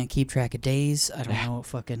 I can't keep track of days. I don't know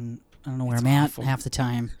I don't know where I'm at awful. half the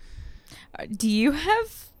time. Do you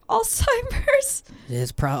have Alzheimer's? It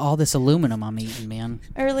is all this aluminum I'm eating, man.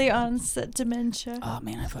 Early onset dementia. Oh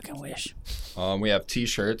man, I fucking wish. We have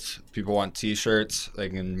T-shirts. If people want T-shirts, they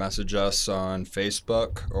can message us on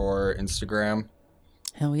Facebook or Instagram.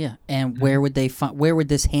 Hell yeah! And where would they find? Where would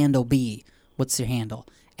this handle be? What's your handle?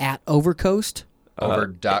 At Overcoast? Over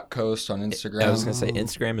 .coast on Instagram. I was gonna say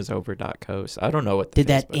Instagram is over.coast. I don't know what. The Did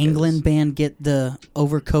that Facebook England is. band get the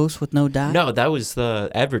Overcoast with no dot? No, that was the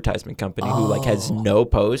advertisement company who like has no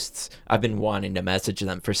posts. I've been wanting to message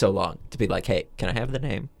them for so long to be like, hey, can I have the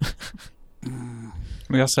name?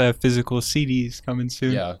 We also have physical CDs coming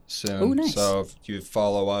soon. Yeah, soon. Ooh, nice. So if you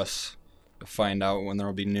follow us, you'll find out when there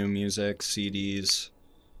will be new music, CDs,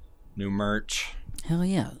 new merch. Hell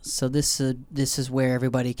yeah! So this is where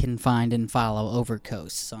everybody can find and follow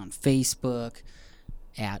Overcoast on Facebook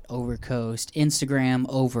at Overcoast, Instagram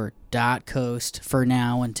over.coast for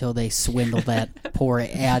now until they swindle that poor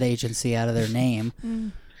ad agency out of their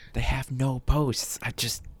name. They have no posts. I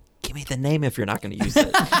just give me the name if you're not going to use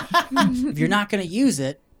it. If you're not going to use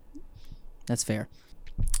it, that's fair.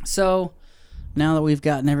 So now that we've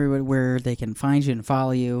gotten everywhere where they can find you and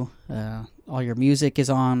follow you, all your music is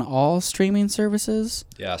on all streaming services.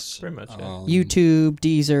 Yes. Pretty much, yeah. YouTube,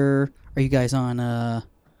 Deezer. Are you guys on?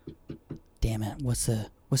 Damn it! What's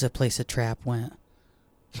the place that Trap went?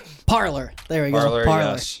 Parlor. There we Parler, go.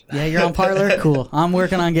 Parlor. yes. Yeah, you're on Parlor. Cool. I'm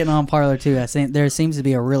working on getting on Parlor too. I think there seems to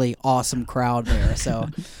be a really awesome crowd there. So,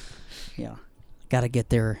 yeah, got to get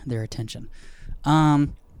their attention.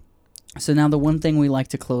 So now the one thing we like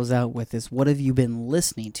to close out with is what have you been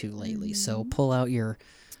listening to lately? So pull out your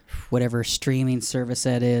whatever streaming service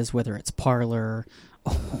that is, whether it's Parlor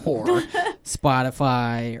or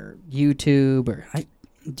Spotify or YouTube or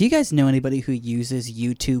do you guys know anybody who uses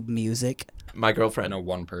YouTube Music? My I girlfriend. know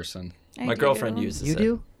one person. My girlfriend uses You it.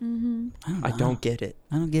 do? Mm-hmm. I I don't get it.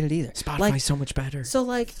 I don't get it either. Spotify's so much better.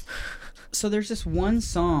 So there's this one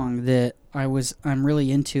song that I'm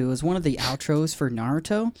really into. It was one of the outros for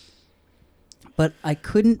Naruto, but I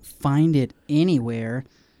couldn't find it anywhere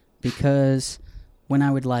because when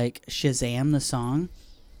I would like Shazam the song,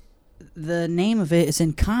 the name of it is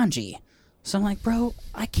in kanji. So I'm like, bro,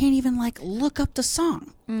 I can't even like look up the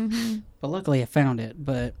song. Mm-hmm. But luckily I found it.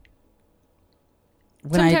 But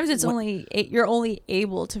Sometimes you're only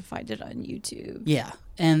able to find it on YouTube. Yeah,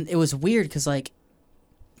 and it was weird because like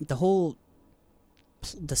the whole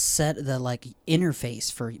the like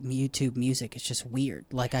interface for YouTube Music is just weird.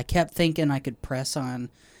 Like I kept thinking I could press on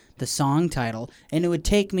the song title and it would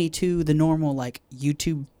take me to the normal like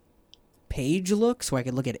YouTube page look so I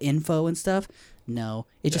could look at info and stuff. No,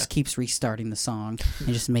 it just keeps restarting the song.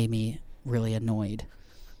 It just made me really annoyed.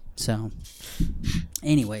 So,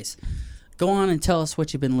 anyways, go on and tell us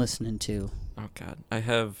what you've been listening to. Oh God, I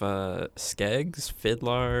have Skeggs,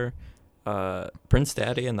 Fiddler, Prince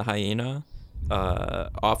Daddy and the Hyena,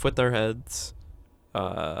 Off with Their Heads,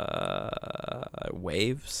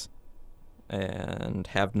 Waves, and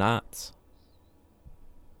Have Nots.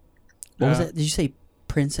 What was it? Did you say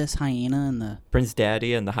Princess Hyena and the Prince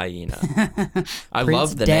Daddy and the Hyena. I Prince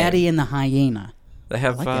love the Daddy name. and the Hyena? They I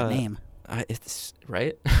have like that name. It's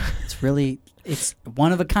right. It's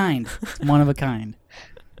one of a kind. It's one of a kind.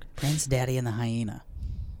 Prince Daddy and the Hyena.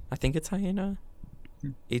 I think it's Hyena.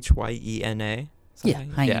 Hyena. Is that Yeah,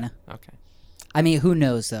 hyena. Yeah. Okay. I mean, who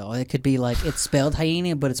knows though? It could be like it's spelled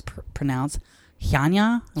hyena, but it's pronounced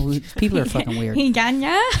hyena. People are fucking weird.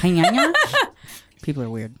 Higanya? Hyena? People are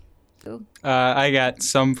weird. I got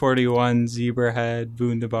Sum 41, Zebrahead,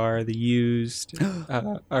 Wunderbar, The Used,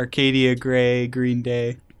 Arcadia Gray, Green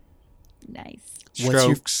Day, Nice.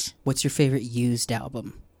 Strokes. What's your favorite used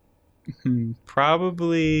album?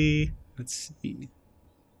 Probably, let's see.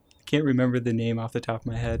 can't remember the name off the top of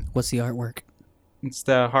my head. What's the artwork? It's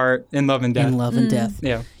the heart in Love and Death. In Love and Death.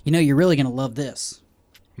 Yeah. You know, you're really going to love this.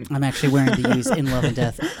 I'm actually wearing the Used In Love and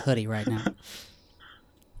Death hoodie right now.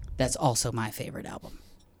 That's also my favorite album.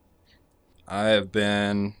 I have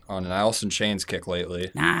been on an Alice in Chains kick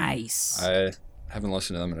lately. Nice. I haven't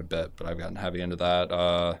listened to them in a bit, but I've gotten heavy into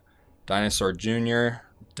that. Dinosaur Jr.,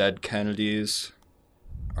 Dead Kennedys,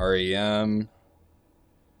 REM,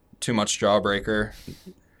 Too Much Jawbreaker,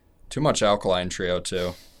 Too Much Alkaline Trio,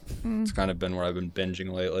 too. It's kind of been what I've been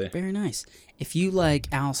binging lately. Very nice. If you like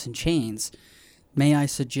Alice in Chains, may I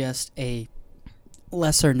suggest a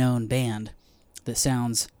lesser-known band that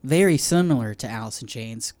sounds very similar to Alice in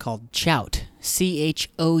Chains called Chout. Chout.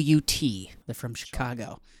 They're from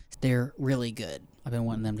Chicago. They're really good. I've been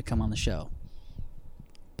wanting them to come on the show.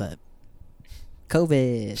 But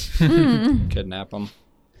COVID. Kidnap them.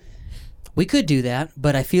 We could do that,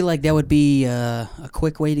 but I feel like that would be a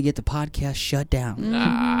quick way to get the podcast shut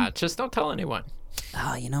down. Just don't tell anyone.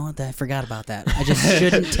 Oh, you know what? I forgot about that. I just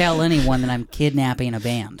shouldn't tell anyone that I'm kidnapping a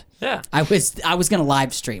band. Yeah. I was gonna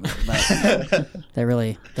live stream it, but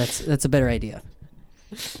that's a better idea.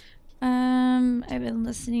 I've been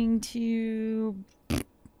listening to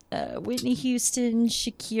Whitney Houston,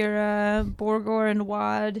 Shakira, Borgore and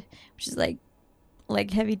Wad, which is like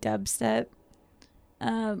heavy dubstep.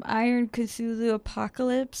 Iron Cthulhu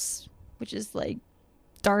Apocalypse, which is like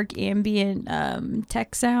dark ambient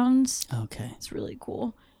tech sounds. Okay. It's really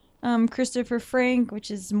cool. Christopher Frank, which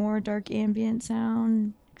is more dark ambient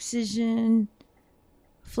sound. Excision,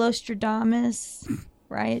 Flostradamus,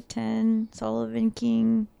 Riot 10, Sullivan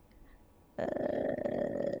King,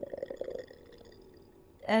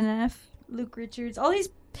 NF, Luke Richards, all these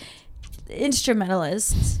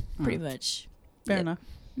instrumentalists, pretty much. Fair Yep. enough.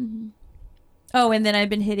 Mm-hmm. Oh, and then I've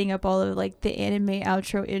been hitting up all of like the anime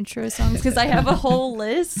outro intro songs because I have a whole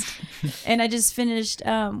list, and I just finished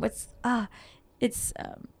it's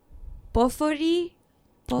Bofuri.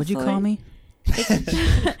 What'd you call me?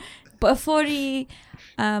 Bofuri.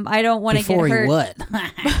 I don't want to get Before hurt. you what?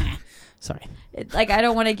 Sorry. I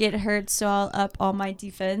don't want to get hurt, so I'll up all my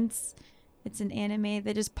defense. It's an anime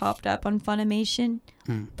that just popped up on Funimation.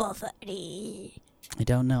 Bofuri. I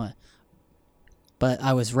don't know it. But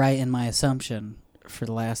I was right in my assumption for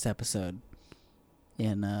the last episode.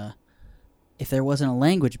 In if there wasn't a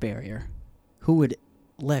language barrier, who would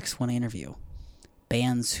Lex want to interview?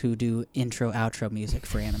 Bands who do intro outro music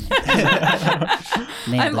for anime.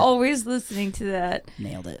 I'm always listening to that.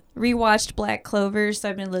 Nailed it. Rewatched Black Clover, so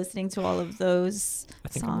I've been listening to all of those I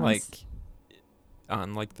think songs. I'm like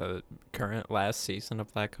on like the current last season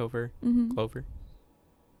of Black Clover. Clover.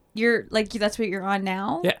 You're like that's what you're on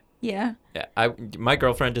now? Yeah. Yeah. Yeah, my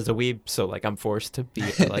girlfriend is a weeb, so like I'm forced to be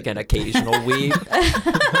like an occasional weeb.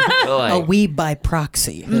 Like, A weeb by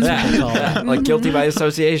proxy. That's what they call it. like guilty by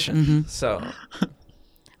association. Mhm. So, I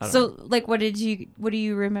don't So know. like what do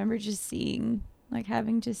you remember just seeing, like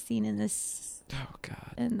having just seen in this Oh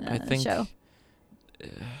god, in the I think show?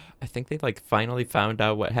 I think they like finally found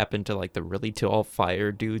out what happened to like the really tall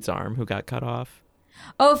fire dude's arm who got cut off.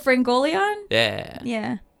 Oh, Frangolion? Yeah,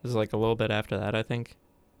 Yeah. it was like a little bit after that, I think.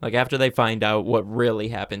 Like after they find out what really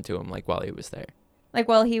happened to him, like while he was there, Like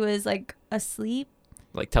while he was like asleep,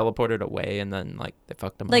 like teleported away, and then like they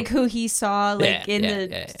fucked him like up. who he saw like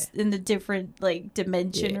Yeah, in the different like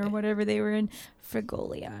dimension or Yeah. whatever they were in.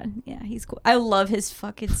 Frangolion. Yeah, he's cool. I love his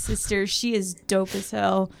fucking sister. She is dope as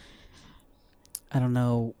hell. I don't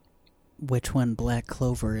know which one Black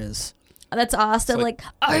Clover is. That's awesome. It's Like,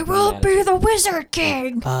 like I will Micromanagement. be the Wizard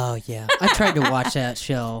King. Oh, yeah. I tried to watch that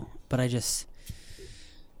show, but I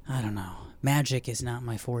don't know. Magic is not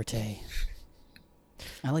my forte.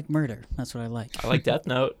 I like murder. That's what I like. I like Death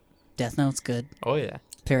Note. Death Note's good. Oh yeah,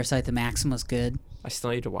 Parasite the Maxima's good. I still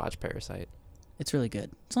need to watch Parasite. It's really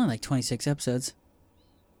good. It's only like 26 episodes.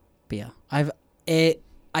 But yeah,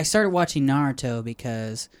 I started watching Naruto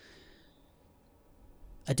because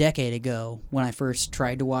a decade ago, when I first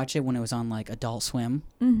tried to watch it, when it was on like Adult Swim,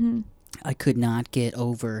 I could not get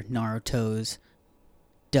over Naruto's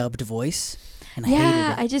dubbed voice, and I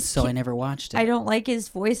Yeah, hated it. I I never watched it. I don't like his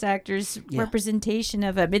voice actor's Yeah. representation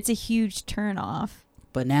of him. It's a huge turn off.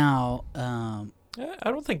 But now, I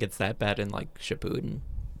don't think it's that bad in like Shippuden.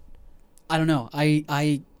 I don't know.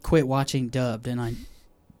 I quit watching dubbed, and I'm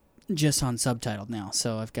just on subtitled now.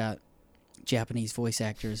 So I've got Japanese voice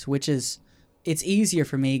actors, which is it's easier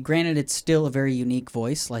for me. Granted, it's still a very unique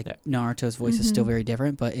voice. Like Yeah. Naruto's voice is still very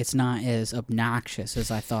different, but it's not as obnoxious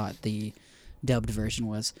as I thought the dubbed version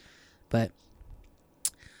was. But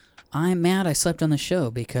I'm mad I slept on the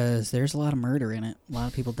show because there's a lot of murder in it. A lot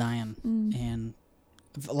of people dying, and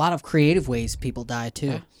a lot of creative ways people die too.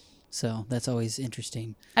 Yeah. So that's always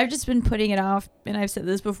interesting. I've just been putting it off, and I've said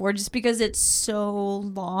this before, just because it's so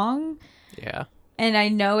long. Yeah. And I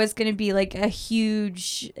know it's going to be like a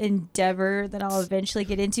huge endeavor that I'll eventually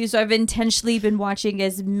get into. So I've intentionally been watching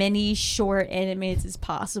as many short animes as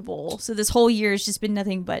possible. So this whole year has just been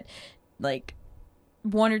nothing but like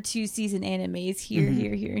 1 or 2 season animes here,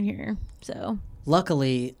 here, and here. So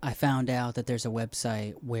luckily, I found out that there's a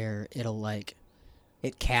website where it'll like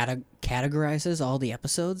it categorizes all the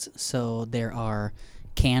episodes. So there are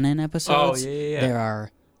canon episodes. Oh, yeah. There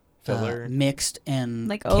are Filler. mixed and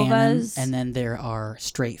Like canon, OVAs. and then there are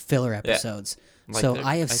straight filler episodes. Like so the-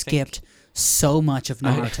 I have I think- skipped so much of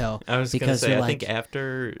Naruto I was gonna because say, they're I like, think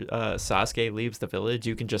after Sasuke leaves the village,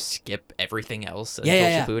 you can just skip everything else until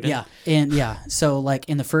yeah, Shippuden. and so like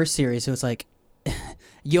in the first series, it was like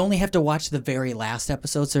you only have to watch the very last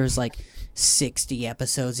episodes. There's like 60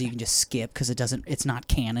 episodes that you can just skip because it's not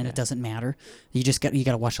canon. It doesn't matter. You got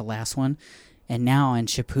to watch the last one. And now in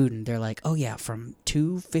Shippuden, they're like, oh yeah, from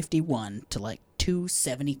 251 to like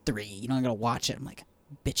 273. You don't gotta watch it. I'm like,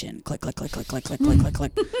 bitchin',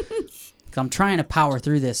 click. I'm trying to power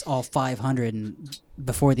through this all 500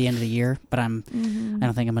 before the end of the year, but I don't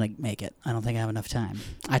think I'm gonna make it. I don't think I have enough time.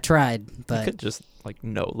 I tried, You but could just like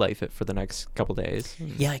no life it for the next couple days.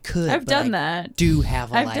 yeah, I could. I've but done I that. do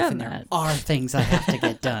have a I've life, done and there that. are things I have to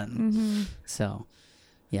get done. So,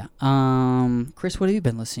 yeah. Chris, what have you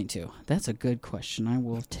been listening to? That's a good question. I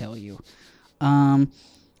will tell you.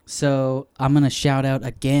 So I'm gonna shout out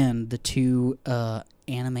again the 2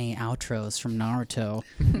 anime outros from Naruto.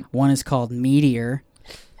 One is called Meteor,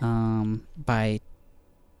 by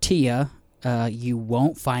Tia. You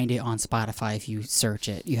won't find it on Spotify if you search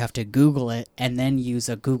it. You have to Google it and then use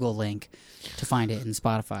a Google link to find it in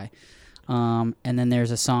Spotify. And then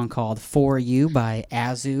there's a song called For You by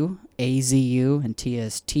Azu, A-Z-U, and Tia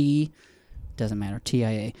is T. Doesn't matter,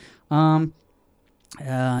 T-I-A.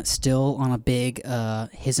 Still on a big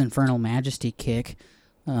His Infernal Majesty kick.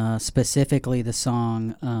 Specifically the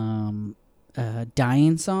song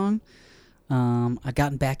Dying Song. I've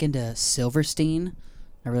gotten back into Silverstein.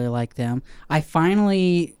 I really like them. I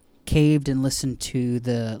finally caved and listened to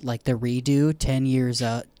the redo 10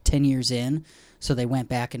 years in. So they went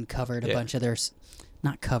back and covered a bunch of their,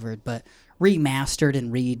 not covered, but remastered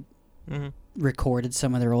and recorded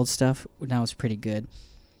some of their old stuff. That was pretty good.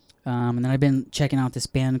 And then I've been checking out this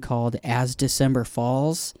band called As December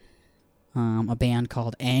Falls, a band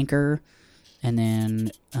called Anchor, and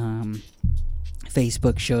then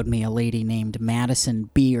Facebook showed me a lady named Madison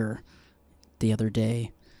Beer the other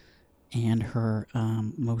day, and her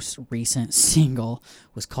most recent single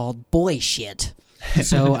was called Boy Shit.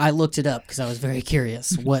 So I looked it up because I was very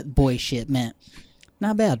curious what boy shit meant.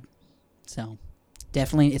 Not bad. So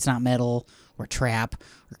definitely it's not metal or trap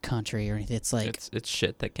or country or anything. It's like it's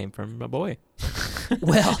shit that came from a boy.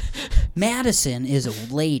 well, Madison is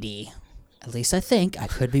a lady. At least I think. I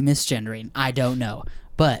could be misgendering. I don't know.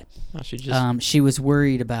 But Well, she just she was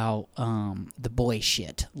worried about the boy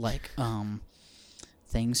shit. Like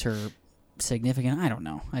things her significant. I don't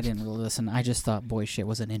know. I didn't really listen. I just thought boy shit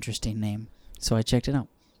was an interesting name. So I checked it out.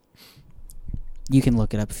 You can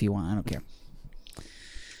look it up if you want. I don't care.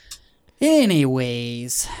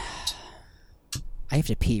 Anyways, I have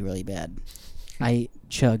to pee really bad. I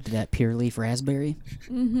chugged that Pure Leaf raspberry.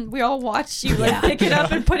 We all watched you like pick it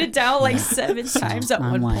up and put it down like 7 times at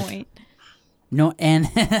I'm one like- point. No, and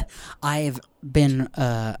I've been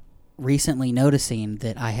recently noticing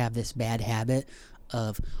that I have this bad habit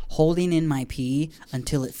of holding in my pee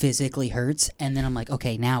until it physically hurts, and then I'm like,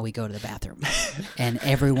 okay, now we go to the bathroom. And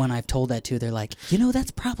everyone I've told that to, they're like,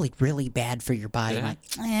 that's probably really bad for your body. I'm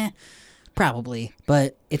like, probably,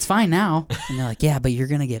 but it's fine now. And they're like, yeah, but you're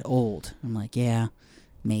gonna get old. I'm like, yeah,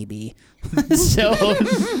 maybe. So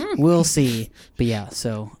we'll see. But yeah,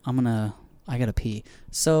 so I gotta pee.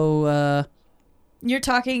 So You're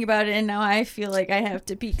talking about it, and now I feel like I have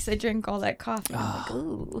to pee because I drank all that coffee. I'm like,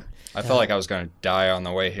 ooh. I felt like I was going to die on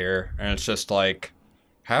the way here. And it's just like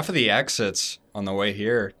half of the exits on the way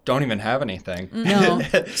here don't even have anything. no,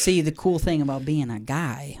 see, the cool thing about being a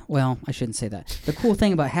guy, well, I shouldn't say that. The cool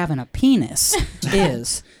thing about having a penis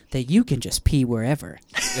is that you can just pee wherever.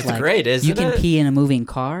 it's great, isn't You can it? pee in a moving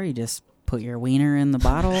car. You just put your wiener in the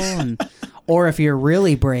bottle, or if you're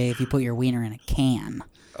really brave, you put your wiener in a can.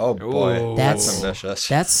 Oh boy, Ooh. that's ambitious.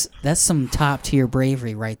 That's some top tier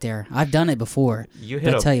bravery right there. I've done it before. You But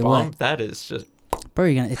hit I a tell you bump. what, That is just bro,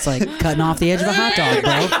 it's like cutting off the edge of a hot dog,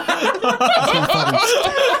 bro. It's not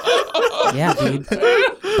fucking- yeah, dude.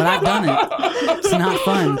 But I've done it. It's not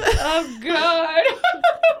fun. Oh, God.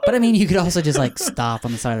 But I mean, you could also just like stop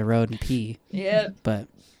on the side of the road and pee. Yeah. But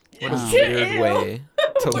what a weird way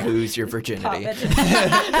to lose your virginity.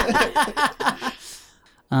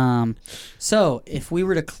 So if we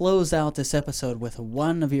were to close out this episode with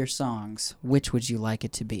one of your songs, which would you like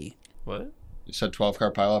it to be? What? You said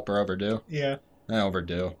 12-car pileup or overdue? Yeah.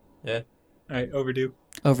 Overdue. Yeah. All right, overdue.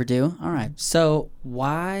 Overdue? All right. So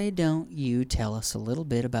why don't you tell us a little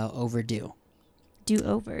bit about Overdue? Do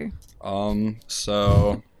over.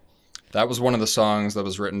 So that was one of the songs that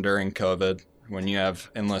was written during COVID when you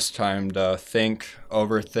have endless time to think,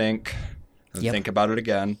 overthink, and Yep. think about it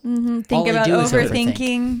again. Mm-hmm. Think All I about do is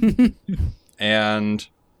overthinking. And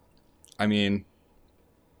I mean,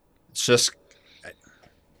 it's just,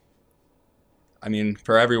 I mean,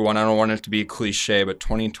 for everyone, I don't want it to be cliche, but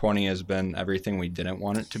 2020 has been everything we didn't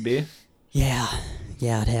want it to be. Yeah,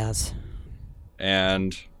 it has.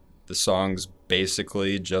 And the song's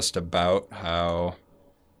basically just about how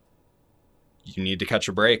you need to catch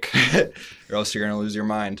a break or else you're going to lose your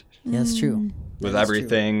mind Yeah, that's true. with That is true.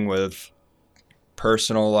 everything, with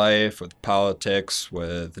personal life, with politics,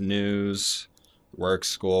 with news, work,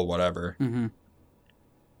 school, whatever. Mm-hmm.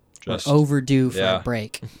 Just Overdue for yeah. a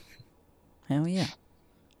break. Hell yeah.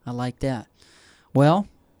 I like that. Well,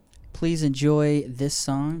 please enjoy this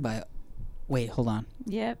song by... Wait, hold on.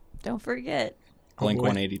 Yep. Don't forget. Blink boy.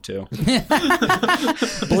 182.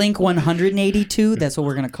 Blink 182. That's what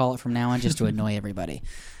we're going to call it from now on, just to annoy everybody.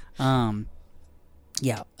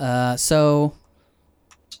 Yeah. So...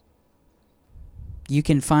 You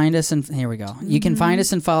can find us and here we go. You can find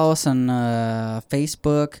us and follow us on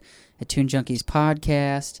Facebook at Tune Junkies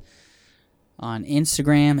Podcast, on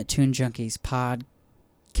Instagram at Tune Junkies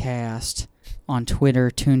Podcast, on Twitter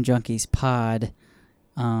Tune Junkies Pod.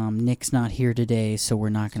 Nick's not here today, so we're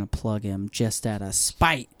not going to plug him just out of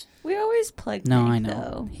spite. We always plug No, Nick, I know.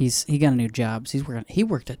 though. He got a new job. So he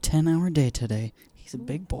worked a 10-hour day today. He's a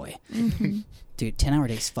big boy. Dude, 10-hour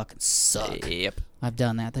days fucking suck. Yep. I've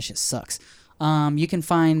done that. That shit sucks. You can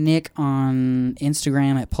find Nick on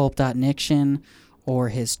Instagram at pulp.niction, or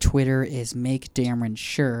his Twitter is Make Dameron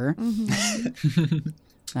Sure.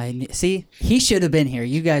 See, he should have been here.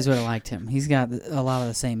 You guys would have liked him. He's got a lot of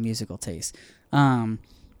the same musical taste.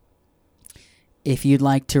 If you'd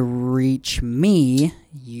like to reach me,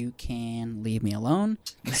 you can leave me alone.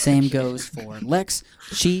 The same goes for Lex.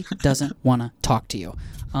 She doesn't want to talk to you.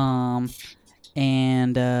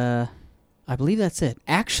 And I believe that's it.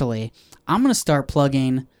 Actually, I'm going to start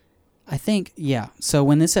plugging, I think, yeah. So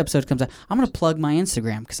when this episode comes out, I'm going to plug my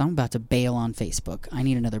Instagram because I'm about to bail on Facebook. I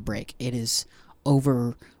need another break. It is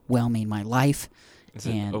overwhelming my life. Is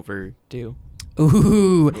it overdue?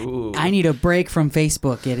 Ooh, I need a break from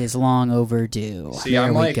Facebook. It is long overdue. See, there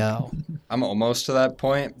I'm we like- go. I'm almost to that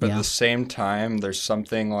point, but Yeah. at the same time, there's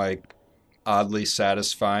something like oddly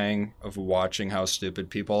satisfying of watching how stupid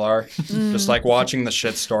people are. Just like watching the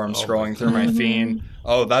shitstorm scrolling through my feed.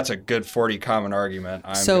 Oh, that's a good 40 common argument.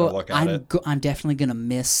 I'm So gonna look at it. I'm definitely gonna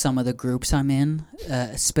miss some of the groups I'm in.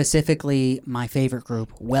 Specifically, my favorite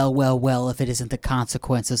group. Well, if it isn't the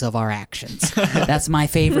consequences of our actions. That's my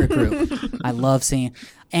favorite group. I love seeing.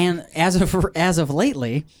 And as of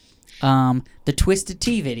lately, the Twisted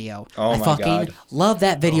Tea video. Oh I my fucking God. love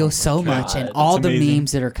that video so much, and all the amazing.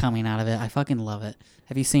 memes that are coming out of it. I fucking love it.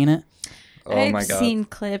 Have you seen it? Oh I've my God. seen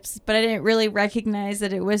clips, but I didn't really recognize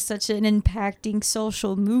that it was such an impacting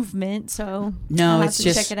social movement. So No, I'll have it's to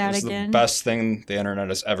just- check it out It's the again. best thing the internet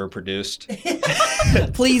has ever produced.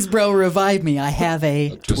 Please, bro, revive me. I have a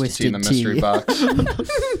Twisted Tea Twisted in the mystery Tea. box.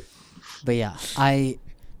 But yeah, I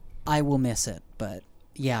will miss it. But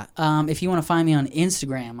yeah, if you want to find me on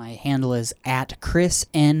Instagram, my handle is at Chris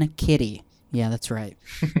N Kitty. Yeah, that's right.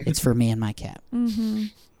 It's for me and my cat.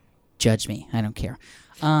 Judge me. I don't care.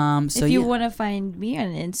 So if you yeah. want to find me on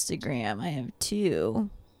Instagram, I have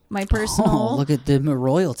two. My personal. Oh, look at the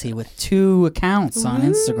royalty with 2 accounts on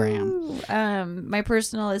Instagram. My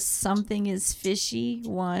personal is something is fishy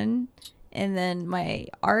 1, and then my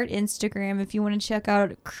art Instagram. If you want to check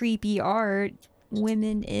out creepy art,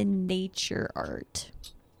 women in nature art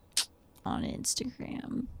on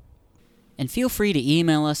Instagram. And feel free to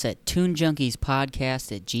email us at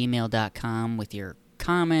tunejunkies.podcast@gmail.com with your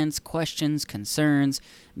comments, questions, concerns,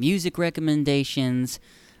 music recommendations,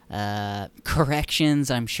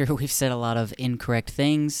 corrections. I'm sure we've said a lot of incorrect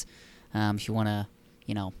things. If you want to,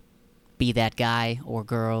 be that guy or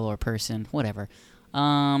girl or person, whatever.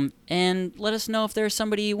 And let us know if there's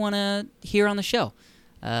somebody you want to hear on the show.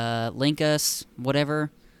 Link us, whatever.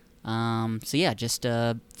 So yeah, just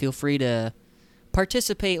feel free to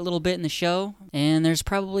participate a little bit in the show, and there's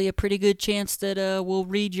probably a pretty good chance that we'll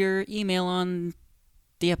read your email on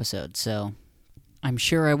the episode. So I'm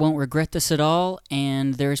sure I won't regret this at all,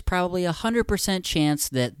 and there's probably 100% chance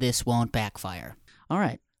that this won't backfire. All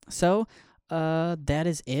right. So that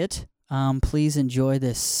is it. Please enjoy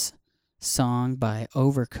this song by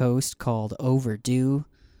Overcoast called Overdue.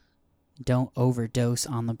 Don't overdose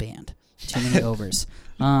on the band. Too many overs.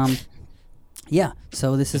 Yeah,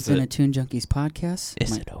 so this has been a Tune Junkies podcast.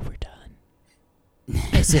 Is it overdone?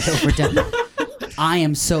 Is it overdone? I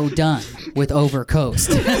am so done with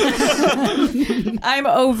Overcoast. I'm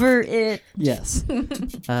over it. Yes.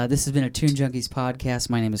 This has been a Tune Junkies podcast.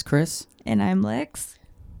 My name is Chris. And I'm Lex.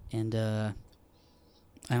 And I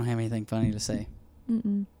don't have anything funny to say.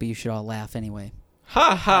 Mm-mm. But you should all laugh anyway.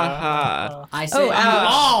 Ha ha ha. I said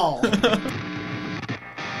all.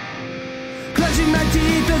 Clutching my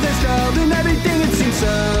teeth as I stalled, and everything it seems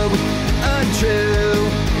so untrue.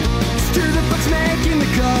 It's true the folks making the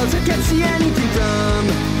calls, I can't see anything from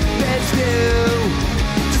beds new.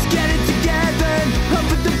 Just get it together, hope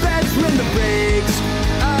for the best when the breaks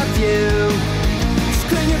of you. Just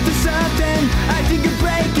clinging for something, I think a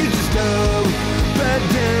break is just overdue.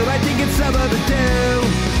 I think it's so overdue,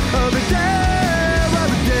 overdue,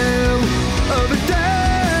 overdue,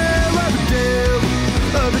 overdue,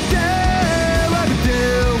 overdue,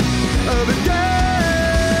 overdue.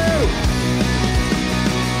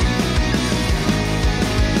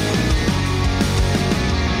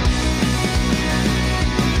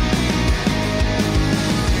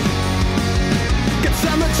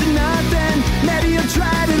 Nothing, maybe I'll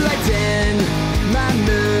try to lighten my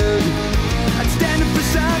mood. I'd stand up for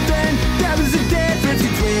something, there was a difference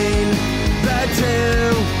between the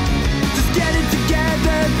two. Just get it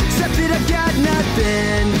together, except that I've got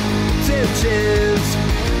nothing to choose.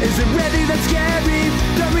 Is it really that scary?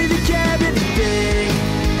 Don't really care if you think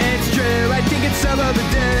it's true. I think it's so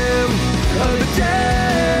overdue,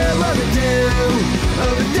 overdue, overdue,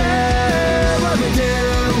 overdue, overdue,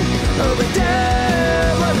 overdue.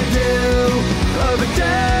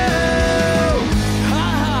 Overdue. Ha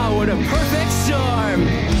ha, what a perfect storm.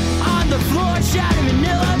 On the floor, shouting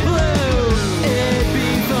vanilla blue. It'd be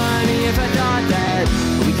funny if I thought that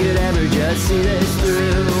we could ever just see this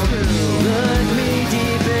through. Look me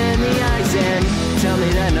deep in the eyes and tell me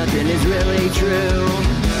that nothing is really true.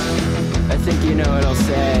 I think you know what I'll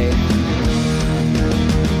say.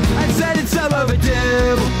 I said it's so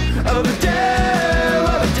overdue, overdue.